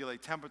 One is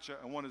regulate temperature,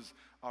 and one is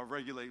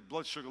regulate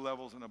blood sugar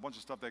levels, and a bunch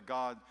of stuff that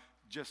God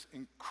just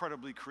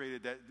incredibly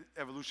created that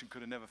evolution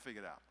could have never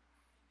figured out.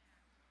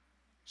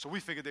 So we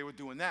figured they were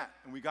doing that,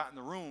 and we got in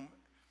the room.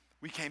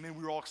 We came in,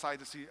 we were all excited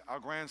to see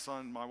our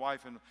grandson, my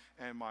wife,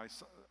 and my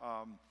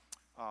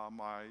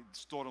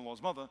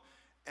daughter-in-law's mother,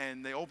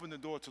 and they opened the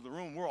door to the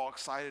room. We're all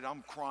excited.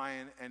 I'm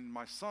crying, and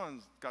my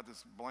son's got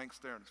this blank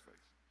stare on his face.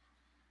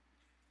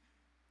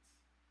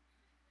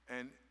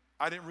 And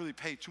I didn't really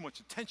pay too much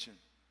attention.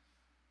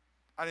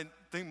 I didn't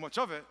think much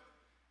of it.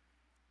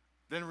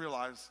 Then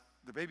realized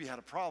the baby had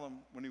a problem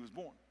when he was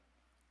born.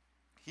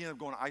 He ended up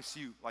going to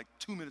ICU like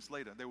 2 minutes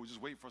later. They were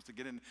just waiting for us to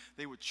get in.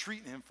 They were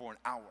treating him for an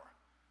hour.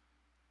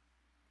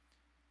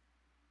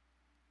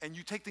 And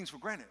you take things for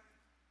granted.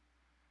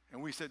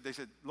 And they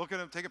said, look at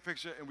him, take a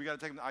picture, and we got to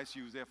take him to ICU.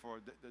 He was there for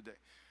the day.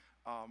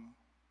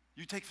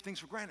 You take things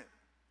for granted.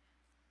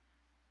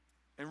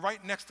 And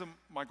right next to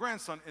my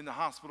grandson in the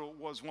hospital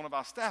was one of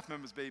our staff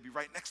members' baby,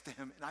 right next to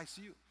him in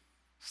ICU,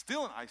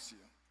 still in ICU.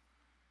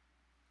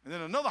 And then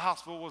another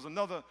hospital was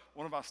another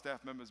one of our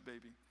staff members'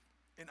 baby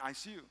in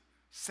ICU.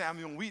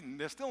 Samuel and Wheaton,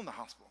 they're still in the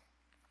hospital.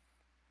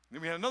 And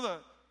then we had another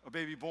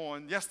baby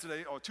born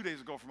yesterday or 2 days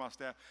ago from our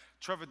staff.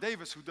 Trevor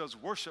Davis, who does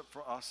worship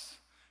for us,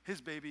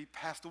 his baby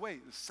passed away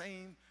the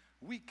same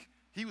week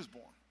he was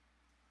born.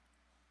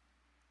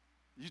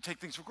 You take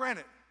things for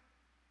granted.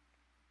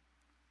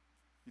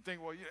 You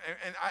think, well,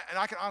 and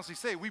I can honestly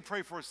say we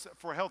pray for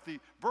a healthy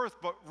birth,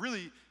 but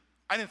really,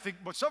 I didn't think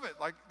much of it.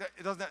 Like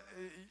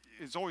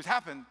it's always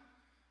happened,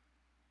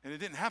 and it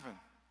didn't happen.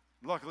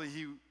 Luckily,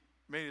 he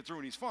made it through,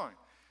 and he's fine.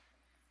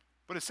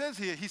 But it says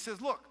here, he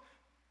says, look,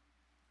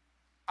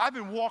 I've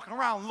been walking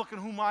around looking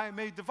whom I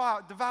may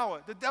devour.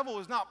 The devil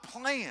is not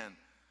playing.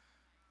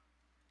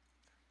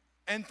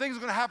 And things are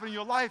going to happen in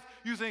your life.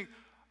 You think,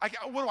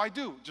 what do I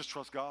do? Just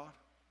trust God.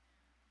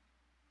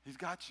 He's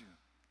got you.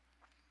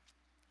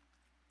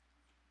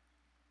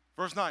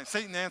 Verse 9,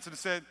 Satan answered and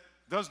said,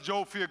 does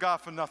Job fear God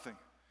for nothing?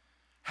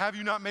 Have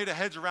you not made a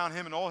hedge around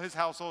him and all his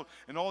household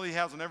and all he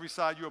has on every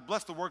side? You have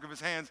blessed the work of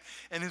his hands,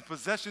 and his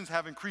possessions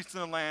have increased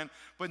in the land.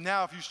 But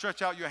now if you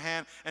stretch out your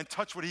hand and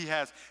touch what he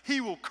has, he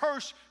will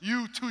curse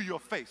you to your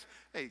face.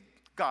 Hey,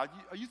 God,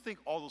 you think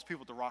all those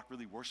people at the Rock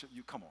really worship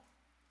you? Come on.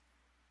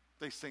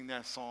 They sing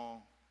that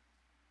song,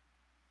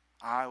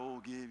 I will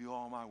give you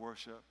all my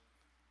worship.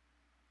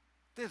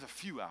 There's a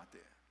few out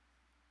there.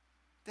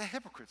 They're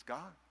hypocrites,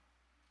 God.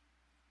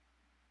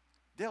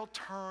 They'll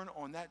turn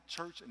on that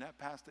church and that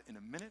pastor in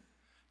a minute.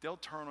 They'll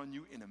turn on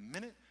you in a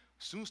minute.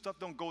 Soon stuff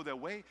don't go their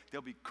way.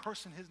 They'll be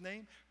cursing his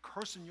name,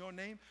 cursing your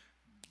name,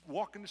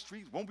 walking the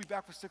streets, won't be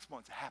back for 6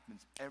 months. It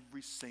happens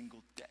every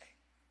single day.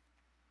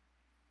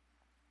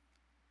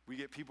 We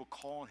get people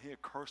calling here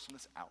cursing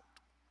us out.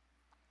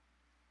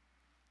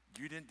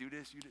 You didn't do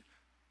this, you did.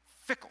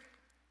 Fickle,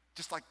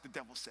 just like the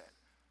devil said.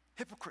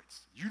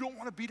 Hypocrites. You don't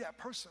want to be that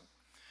person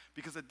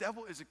because the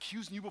devil is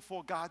accusing you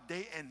before God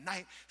day and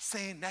night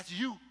saying that's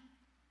you.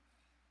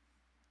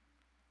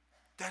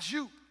 That's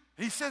you.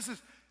 He says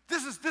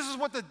This is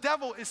what the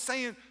devil is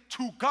saying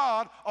to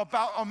God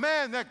about a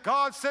man that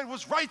God said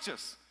was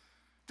righteous.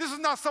 This is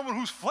not someone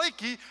who's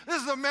flaky.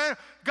 This is a man,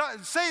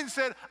 Satan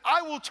said,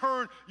 I will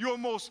turn your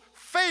most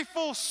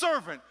faithful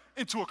servant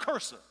into a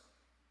curser.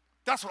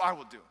 That's what I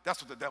will do.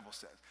 That's what the devil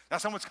says.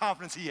 That's how much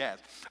confidence he has.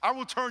 I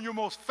will turn your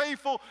most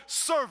faithful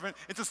servant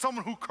into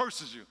someone who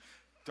curses you.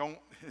 Don't,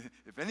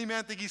 if any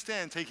man think he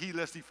stand, take heed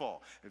lest he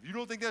fall. If you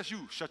don't think that's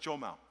you, shut your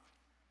mouth.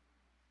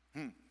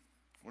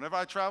 Whenever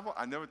I travel,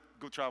 I never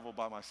go travel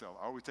by myself.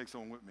 I always take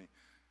someone with me.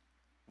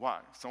 Why?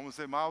 Someone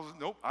said, Miles,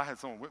 nope, I had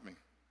someone with me.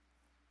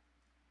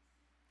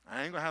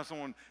 I ain't gonna have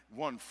someone,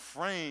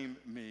 frame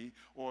me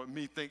or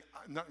me think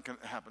nothing can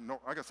happen. No,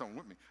 I got someone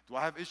with me. Do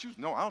I have issues?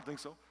 No, I don't think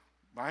so.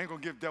 But I ain't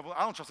gonna give devil,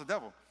 I don't trust the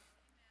devil.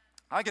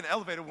 I get an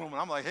elevator woman,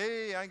 I'm like,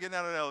 hey, I ain't getting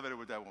out of the elevator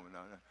with that woman. No.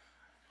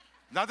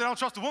 Not that I don't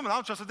trust the woman, I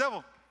don't trust the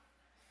devil.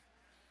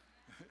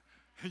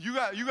 You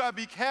gotta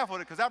be careful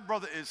because that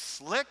brother is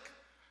slick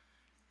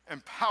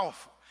and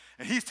powerful.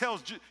 And he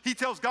tells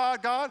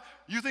God,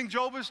 you think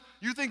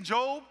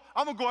Job,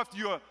 I'm gonna go after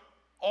your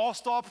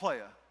all-star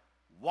player.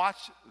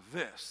 Watch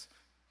this.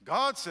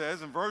 God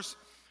says in verse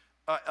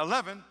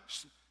 11,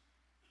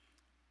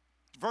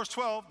 verse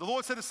 12, the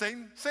Lord said to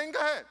Satan, go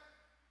ahead.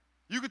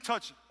 You can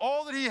touch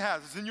all that he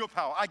has. It's in your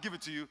power. I give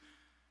it to you.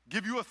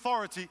 Give you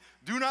authority.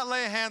 Do not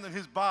lay a hand on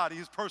his body,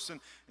 his person.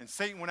 And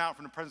Satan went out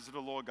from the presence of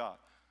the Lord God.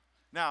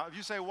 Now, if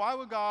you say, why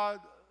would God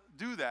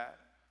do that?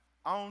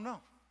 I don't know.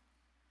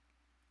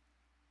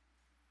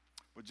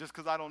 But just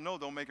because I don't know,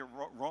 don't make it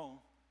wrong.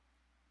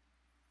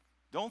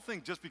 Don't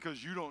think just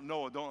because you don't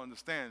know or don't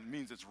understand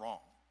means it's wrong.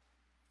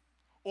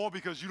 Or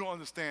because you don't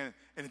understand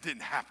and it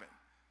didn't happen.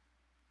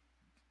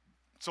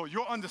 So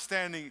your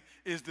understanding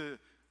is the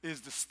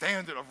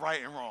standard of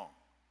right and wrong.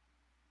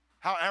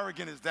 How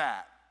arrogant is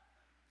that?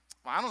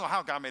 Well, I don't know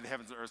how God made the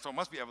heavens and earth, so it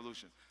must be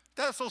evolution.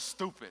 That's so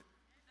stupid.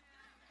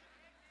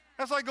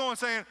 That's like going and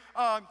saying,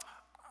 I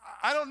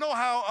don't know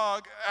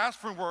how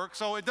aspirin works,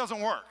 so it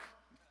doesn't work.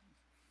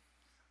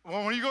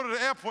 Well, when you go to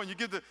the airport and you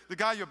give the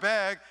guy your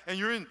bag and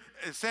you're in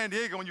San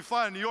Diego and you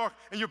fly to New York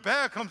and your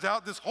bag comes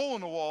out this hole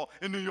in the wall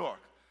in New York.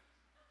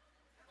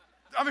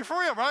 I mean, for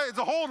real, right? It's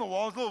a hole in the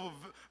wall, it's a little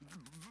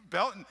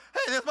belt, and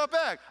hey, there's my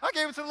bag. I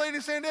gave it to the lady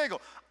in San Diego.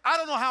 I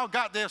don't know how it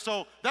got there,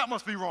 so that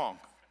must be wrong.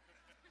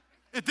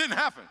 It didn't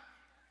happen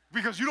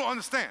because you don't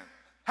understand.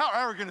 How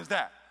arrogant is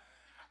that?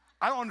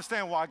 I don't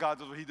understand why God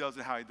does what he does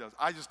and how he does.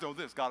 I just know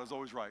this, God is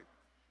always right.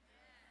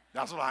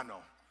 That's what I know.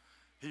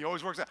 He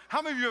always works out.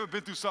 How many of you ever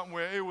been through something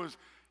where it was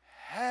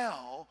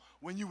hell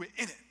when you were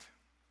in it?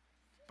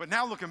 But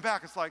now looking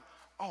back, it's like,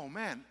 oh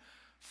man,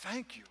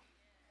 thank you.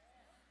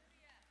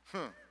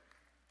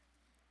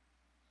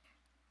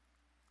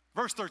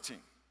 Verse 13.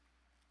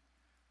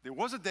 There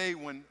was a day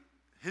when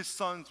his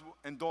sons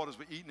and daughters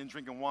were eating and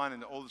drinking wine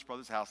in the oldest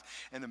brother's house,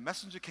 and the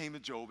messenger came to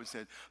Job and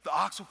said, the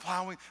ox were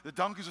plowing, the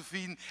donkeys were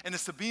feeding, and the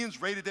Sabaeans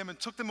raided them and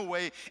took them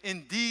away.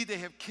 Indeed, they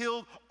have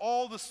killed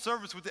all the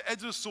servants with the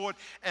edge of the sword,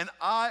 and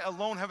I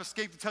alone have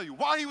escaped to tell you.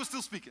 While he was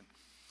still speaking,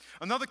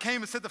 another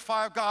came and said, the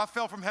fire of God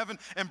fell from heaven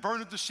and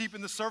burned up the sheep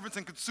and the servants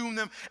and consumed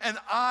them, and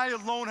I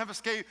alone have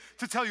escaped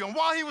to tell you. And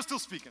while he was still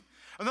speaking,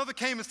 another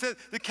came and said,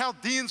 the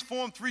Chaldeans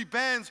formed 3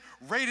 bands,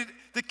 raided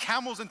the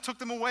camels and took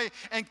them away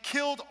and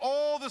killed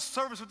all the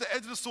servants with the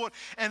edge of the sword,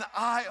 and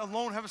I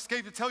alone have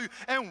escaped to tell you.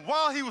 And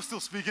while he was still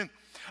speaking,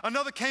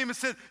 another came and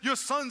said, your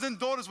sons and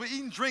daughters were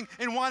eating drink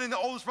and wine in the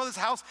oldest brother's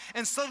house,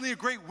 and suddenly a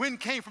great wind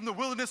came from the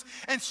wilderness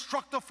and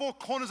struck the 4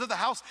 corners of the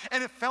house,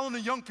 and it fell on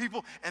the young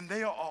people, and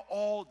they are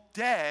all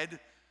dead,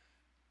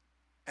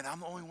 and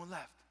I'm the only one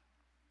left.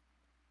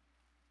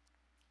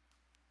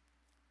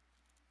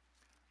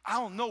 I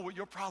don't know what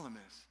your problem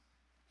is.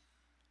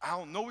 I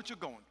don't know what you're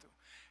going through.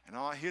 And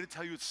I'm here to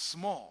tell you it's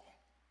small.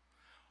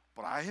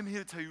 But I am here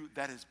to tell you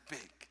that is big.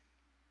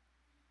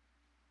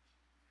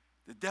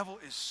 The devil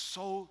is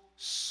so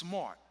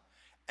smart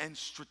and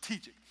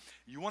strategic.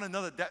 You want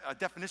another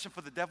definition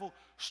for the devil?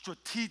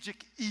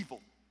 Strategic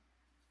evil.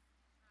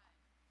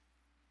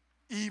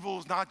 Evil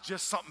is not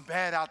just something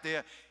bad out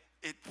there.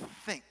 It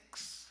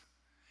thinks.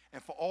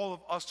 And for all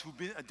of us who've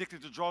been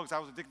addicted to drugs, I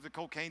was addicted to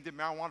cocaine, did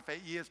marijuana for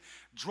 8 years,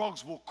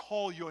 drugs will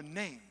call your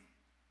name.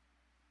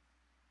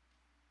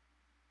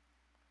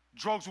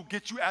 Drugs will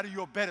get you out of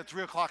your bed at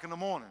 3 o'clock in the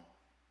morning.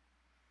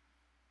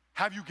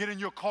 Have you get in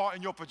your car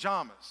in your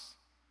pajamas.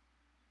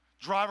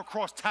 Drive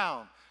across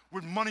town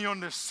with money on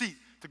their seat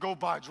to go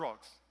buy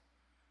drugs.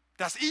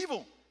 That's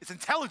evil. It's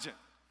intelligent.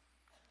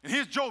 And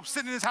here's Job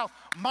sitting in his house,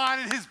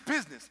 minding his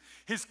business.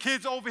 His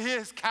kids over here,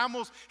 his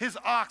camels, his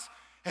ox,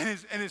 and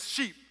his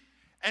sheep.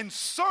 And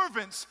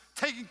servants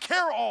taking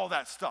care of all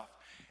that stuff.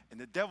 And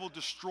the devil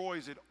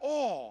destroys it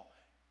all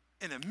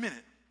in a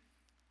minute,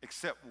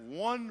 except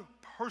one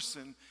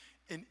person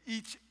in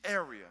each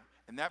area.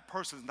 And that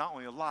person is not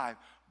only alive,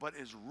 but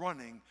is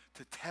running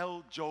to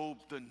tell Job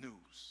the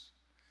news.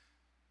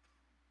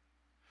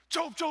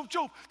 Job,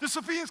 the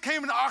Sabaeans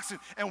came in the oxen.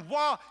 And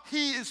while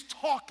he is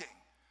talking,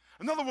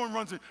 another one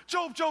runs in.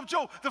 Job,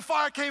 the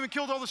fire came and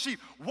killed all the sheep.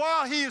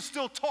 While he is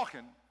still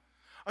talking,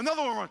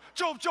 Another one runs,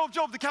 Job, Job,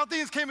 Job, the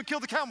Chaldeans came and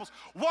killed the camels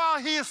while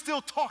he is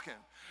still talking.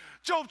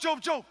 Job,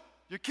 Job, Job,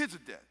 your kids are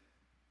dead.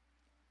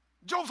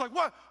 Job's like,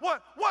 what?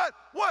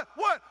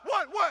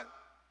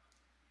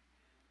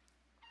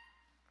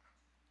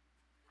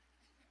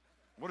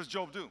 What does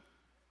Job do?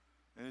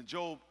 And in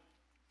Job,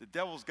 the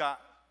devil's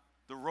got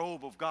the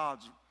robe of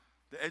God's,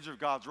 the edge of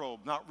God's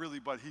robe. Not really,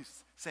 but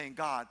he's saying,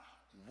 God,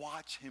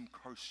 watch him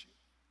curse you.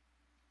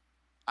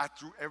 I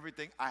threw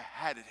everything I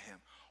had at him.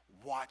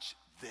 Watch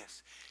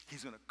this.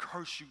 He's going to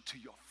curse you to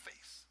your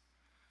face.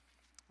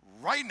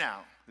 Right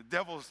now, the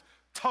devil's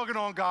tugging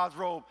on God's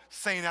robe,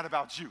 saying that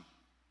about you.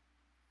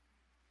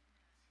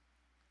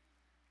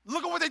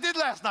 Look at what they did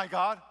last night,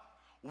 God.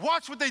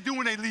 Watch what they do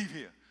when they leave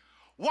here.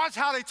 Watch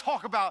how they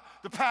talk about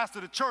the pastor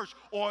of the church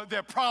or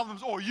their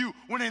problems or you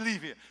when they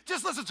leave here.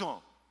 Just listen to them.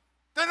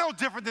 They're no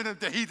different than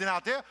the heathen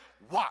out there.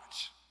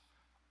 Watch.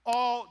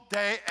 All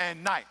day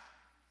and night.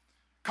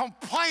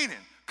 Complaining,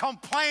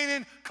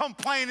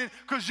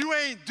 because you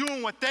ain't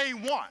doing what they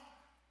want.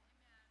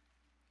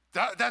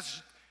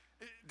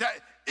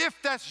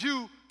 If that's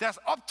you, that's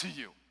up to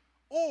you.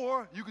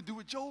 Or you could do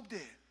what Job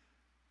did.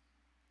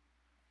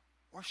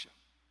 Worship.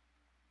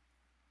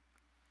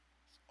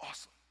 It's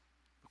awesome.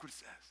 Look what it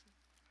says.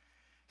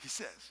 He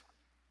says,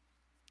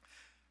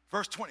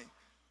 verse 20,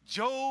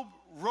 Job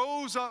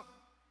rose up,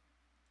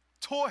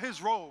 tore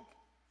his robe,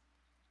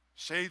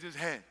 shaved his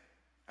head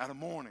out of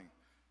mourning,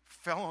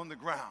 fell on the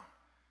ground,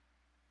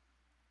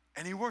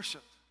 and he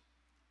worshiped.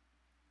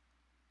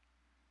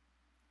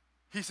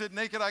 He said,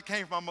 naked I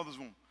came from my mother's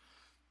womb.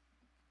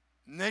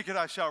 Naked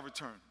I shall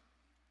return.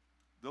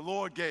 The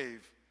Lord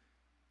gave,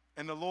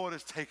 and the Lord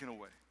has taken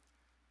away.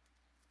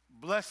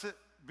 Blessed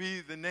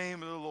be the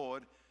name of the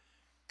Lord.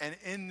 And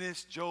in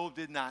this, Job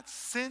did not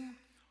sin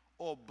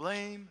or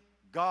blame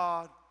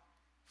God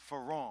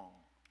for wrong.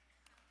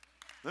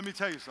 Let me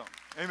tell you something.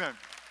 Amen.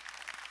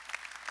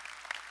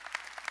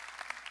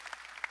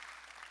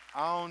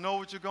 I don't know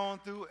what you're going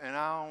through, and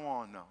I don't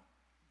want to know.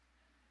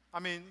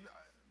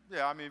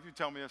 If you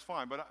tell me, that's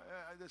fine, but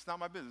it's not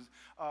my business.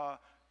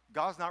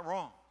 God's not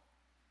wrong.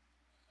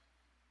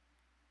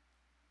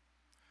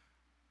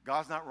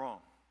 God's not wrong.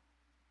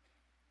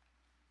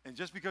 And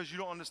just because you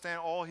don't understand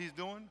all he's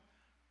doing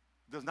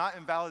does not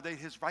invalidate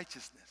his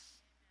righteousness.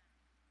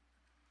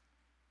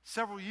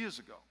 Several years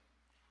ago,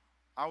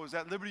 I was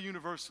at Liberty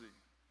University.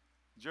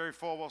 Jerry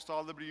Falwell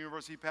started Liberty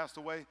University. He passed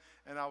away,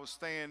 and I was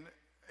staying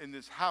in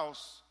this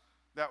house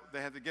that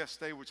they had the guest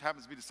stay, which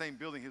happens to be the same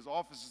building his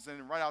office is in,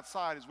 and right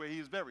outside is where he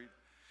is buried.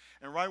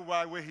 And right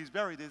where he's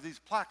buried, there's these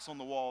plaques on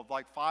the wall,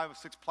 like 5 or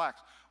 6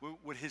 plaques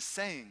with his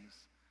sayings.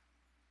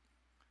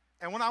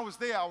 And when I was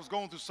there, I was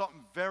going through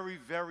something very,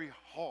 very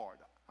hard.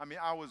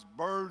 I was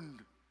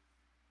burdened.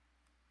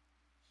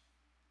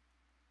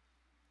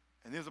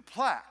 And there's a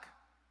plaque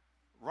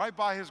right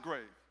by his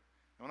grave.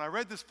 And when I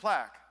read this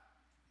plaque,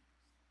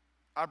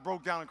 I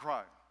broke down and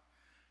cried.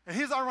 And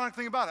here's the ironic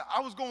thing about it. I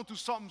was going through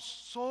something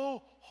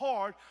so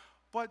hard,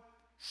 but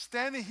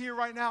standing here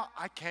right now,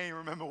 I can't even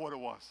remember what it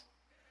was.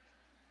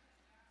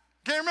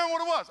 Can't remember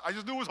what it was. I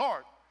just knew it was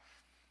hard.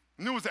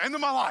 I knew it was the end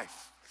of my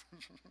life.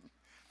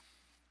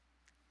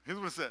 Here's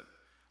what it said.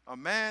 A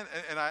man,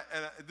 and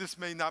this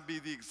may not be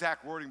the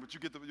exact wording, but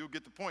you'll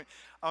get the point.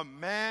 A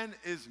man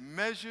is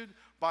measured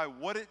by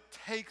what it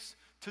takes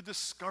to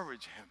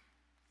discourage him.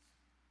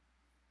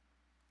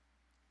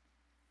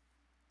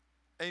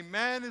 A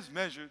man is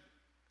measured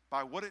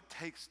by what it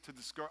takes to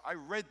discourage. I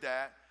read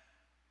that,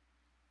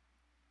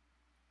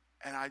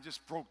 and I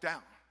just broke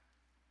down.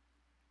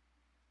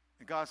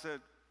 And God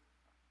said,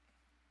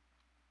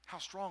 how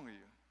strong are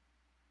you?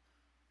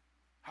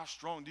 How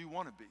strong do you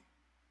want to be?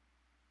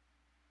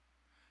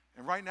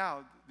 And right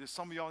now, there's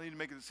some of y'all need to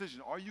make a decision.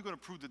 Are you going to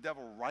prove the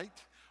devil right,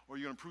 or are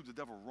you going to prove the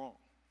devil wrong?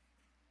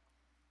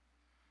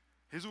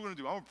 Here's what we're going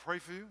to do. I'm going to pray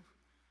for you,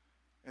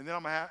 and then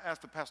I'm going to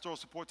ask the pastoral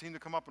support team to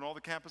come up on all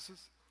the campuses,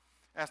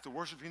 ask the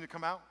worship team to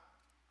come out.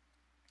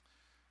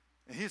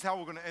 And here's how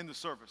we're going to end the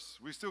service.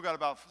 We still got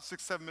about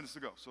 6-7 minutes to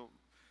go. So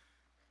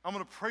I'm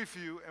going to pray for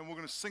you, and we're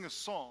going to sing a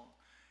song.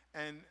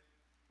 And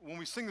when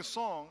we sing the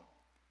song,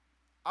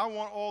 I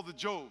want all the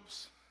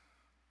Jobs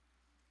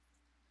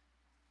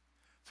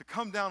to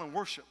come down and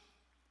worship.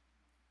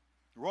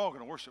 We're all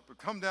going to worship, but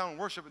come down and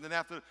worship, and then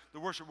after the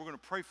worship, we're going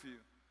to pray for you.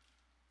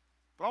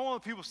 But I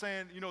want the people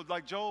saying,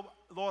 like Job,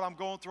 Lord, I'm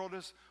going through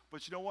this,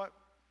 but you know what?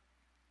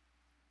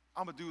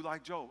 I'm going to do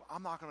like Job.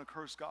 I'm not going to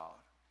curse God.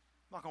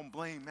 I'm not going to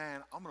blame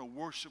man. I'm going to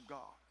worship God.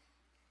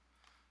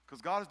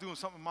 Because God is doing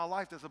something in my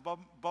life that's above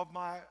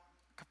my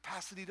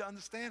capacity to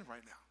understand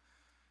right now.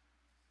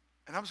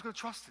 And I'm just going to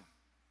trust him.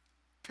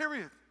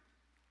 Period.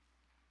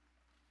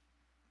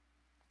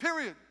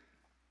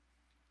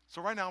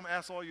 So right now, I'm going to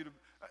ask all you to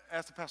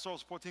ask the pastoral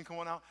support team to come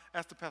on out,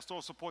 ask the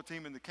pastoral support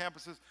team in the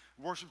campuses,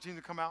 worship team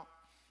to come out,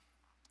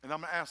 and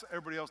I'm going to ask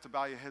everybody else to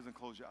bow your heads and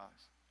close your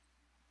eyes.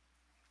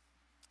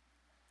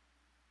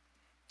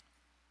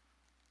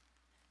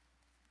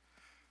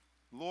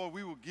 Lord,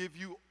 we will give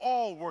you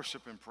all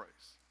worship and praise,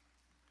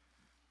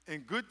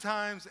 in good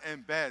times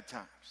and bad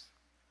times.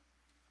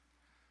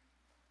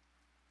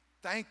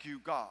 Thank you,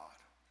 God.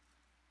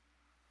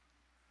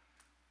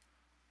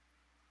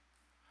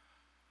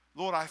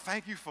 Lord, I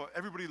thank you for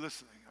everybody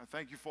listening. I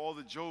thank you for all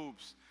the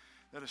Jobs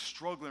that are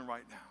struggling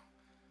right now,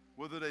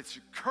 whether they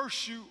should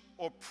curse you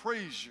or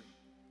praise you.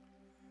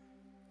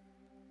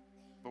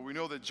 But we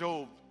know that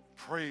Job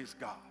praised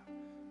God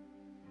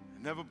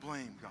and never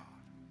blamed God.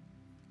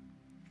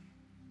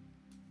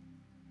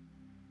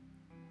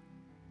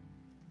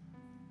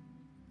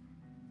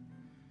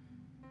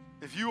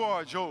 If you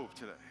are a Job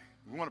today,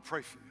 we want to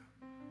pray for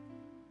you.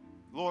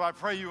 Lord, I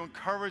pray you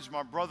encourage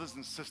my brothers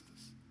and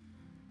sisters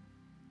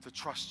to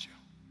trust you,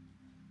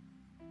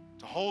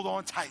 to hold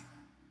on tight,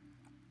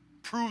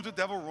 prove the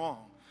devil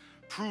wrong,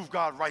 prove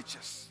God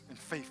righteous and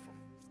faithful.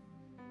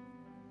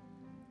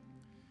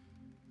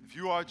 If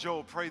you are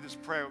Job, pray this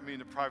prayer with me in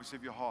the privacy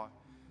of your heart.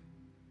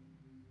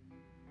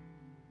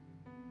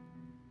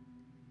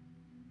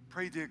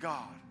 Pray, dear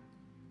God,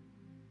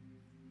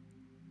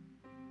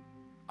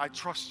 I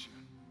trust you.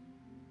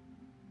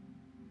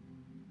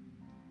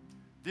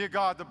 Dear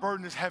God, the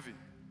burden is heavy.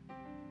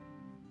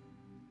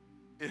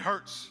 It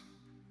hurts.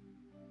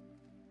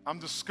 I'm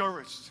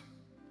discouraged.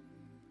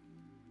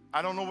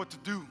 I don't know what to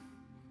do.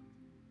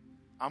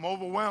 I'm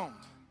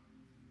overwhelmed.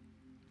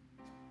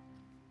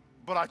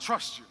 But I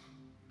trust you.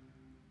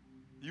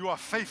 You are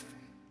faithful.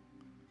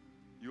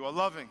 You are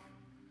loving.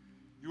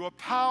 You are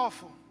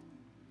powerful.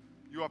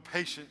 You are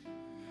patient.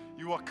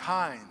 You are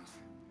kind.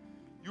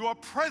 You are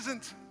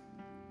present.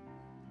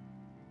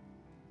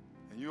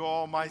 And you are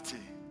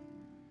almighty,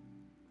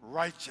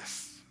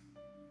 righteous.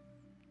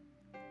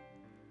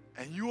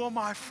 And you are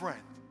my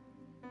friend.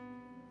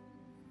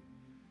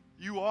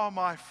 You are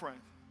my friend.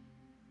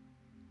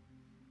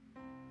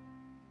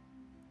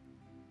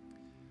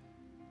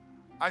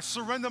 I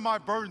surrender my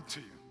burden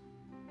to you.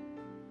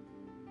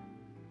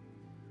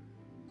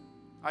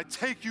 I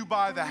take you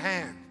by the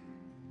hand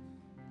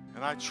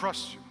and I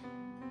trust you.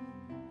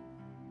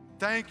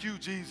 Thank you,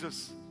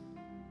 Jesus.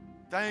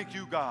 Thank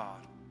you,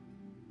 God.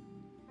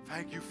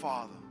 Thank you,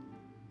 Father.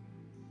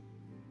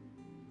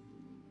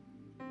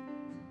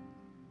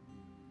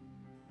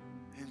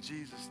 In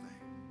Jesus' name.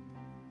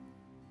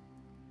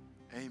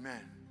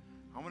 Amen.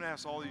 I'm going to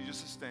ask all of you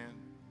just to stand.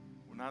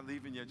 We're not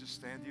leaving yet. Just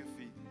stand to your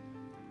feet.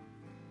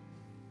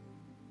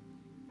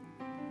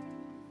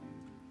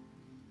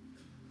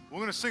 We're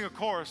going to sing a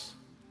chorus.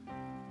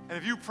 And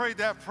if you prayed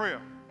that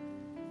prayer,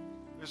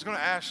 it's going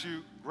to ask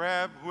you,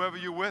 grab whoever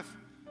you're with,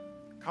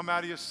 come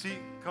out of your seat,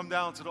 come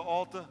down to the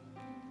altar.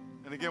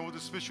 And again, we'll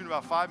dismiss you in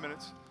about 5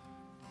 minutes.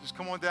 Just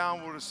come on down.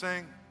 We're going to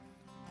sing.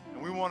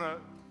 And we want to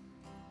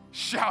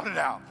shout it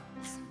out.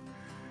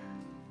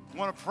 We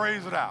want to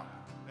praise it out.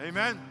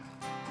 Amen.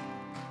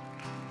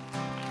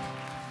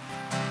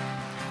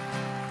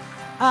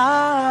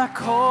 I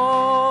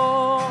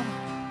call,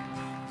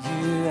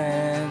 you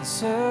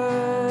answer,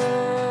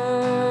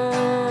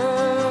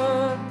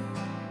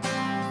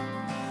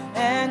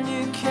 and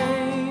you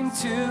came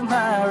to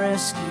my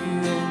rescue,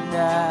 and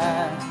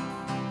I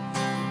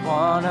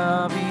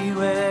wanna be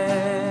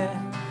where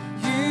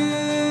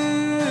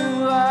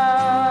you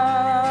are.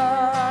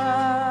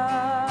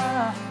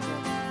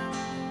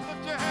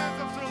 Lift your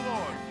hands up to the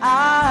Lord.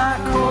 I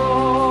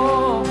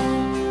call,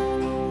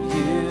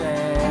 you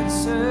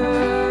answer,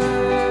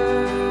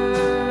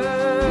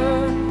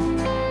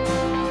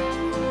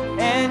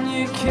 and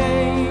you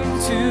came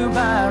to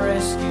my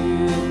rescue,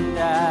 and I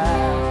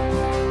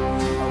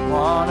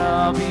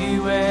wanna be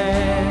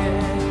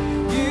where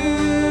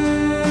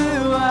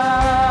you are.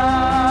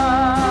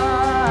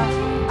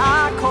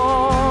 I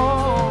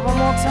call, one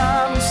more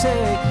time we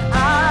say,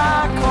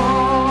 I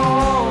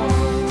call,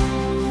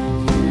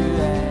 you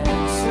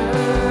answer,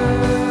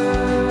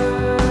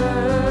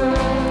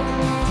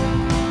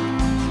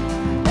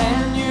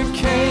 and you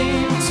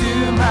came to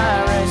my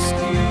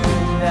rescue,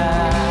 and I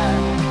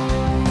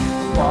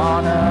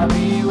wanna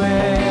be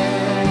where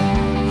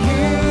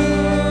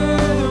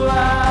you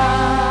are.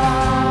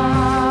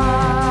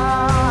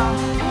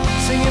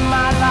 Singing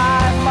my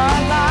life, my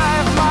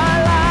life, my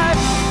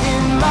life,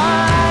 in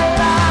my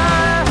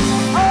life.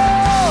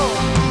 Oh,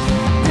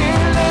 be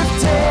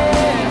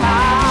lifted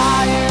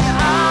high in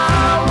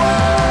our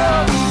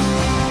world.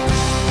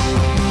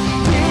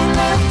 Be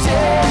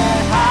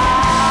lifted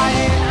high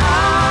in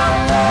our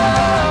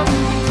love.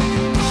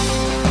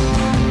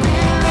 Be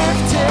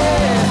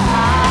lifted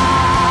higher,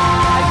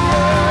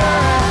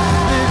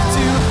 lift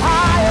you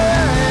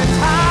higher and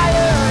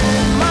higher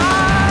in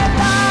my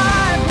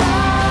life,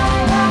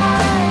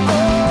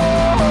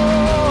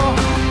 oh,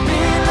 be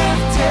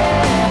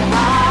lifted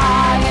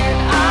high in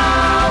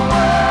our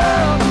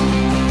world.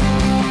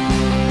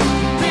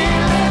 Be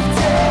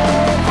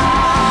lifted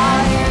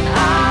high in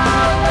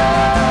our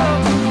love.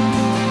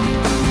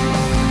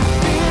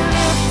 Be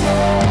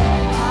lifted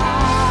high.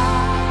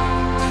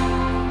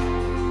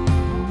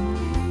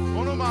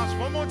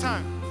 One more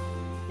time.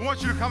 We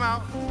want you to come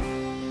out.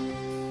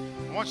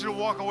 I want you to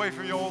walk away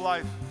from your old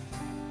life.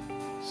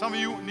 Some of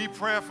you need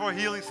prayer for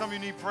healing. Some of you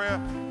need prayer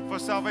for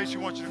salvation.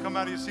 We want you to come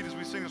out of your seat as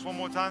we sing this one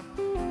more time.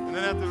 And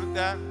then after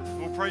that,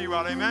 we'll pray you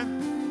out.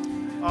 Amen.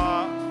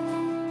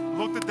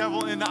 look the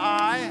devil in the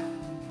eye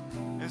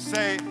and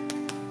say,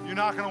 you're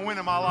not going to win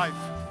in my life.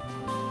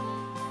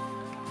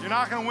 You're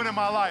not going to win in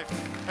my life.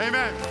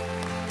 Amen.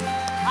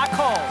 I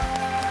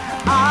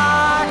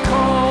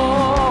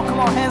call, come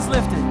on, hands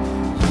lifted.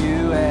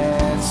 You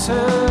answered,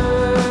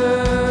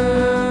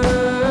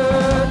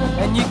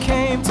 and you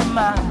came to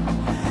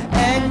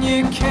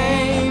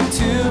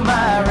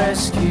my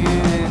rescue,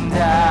 and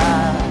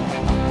I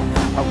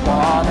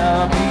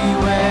wanna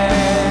be where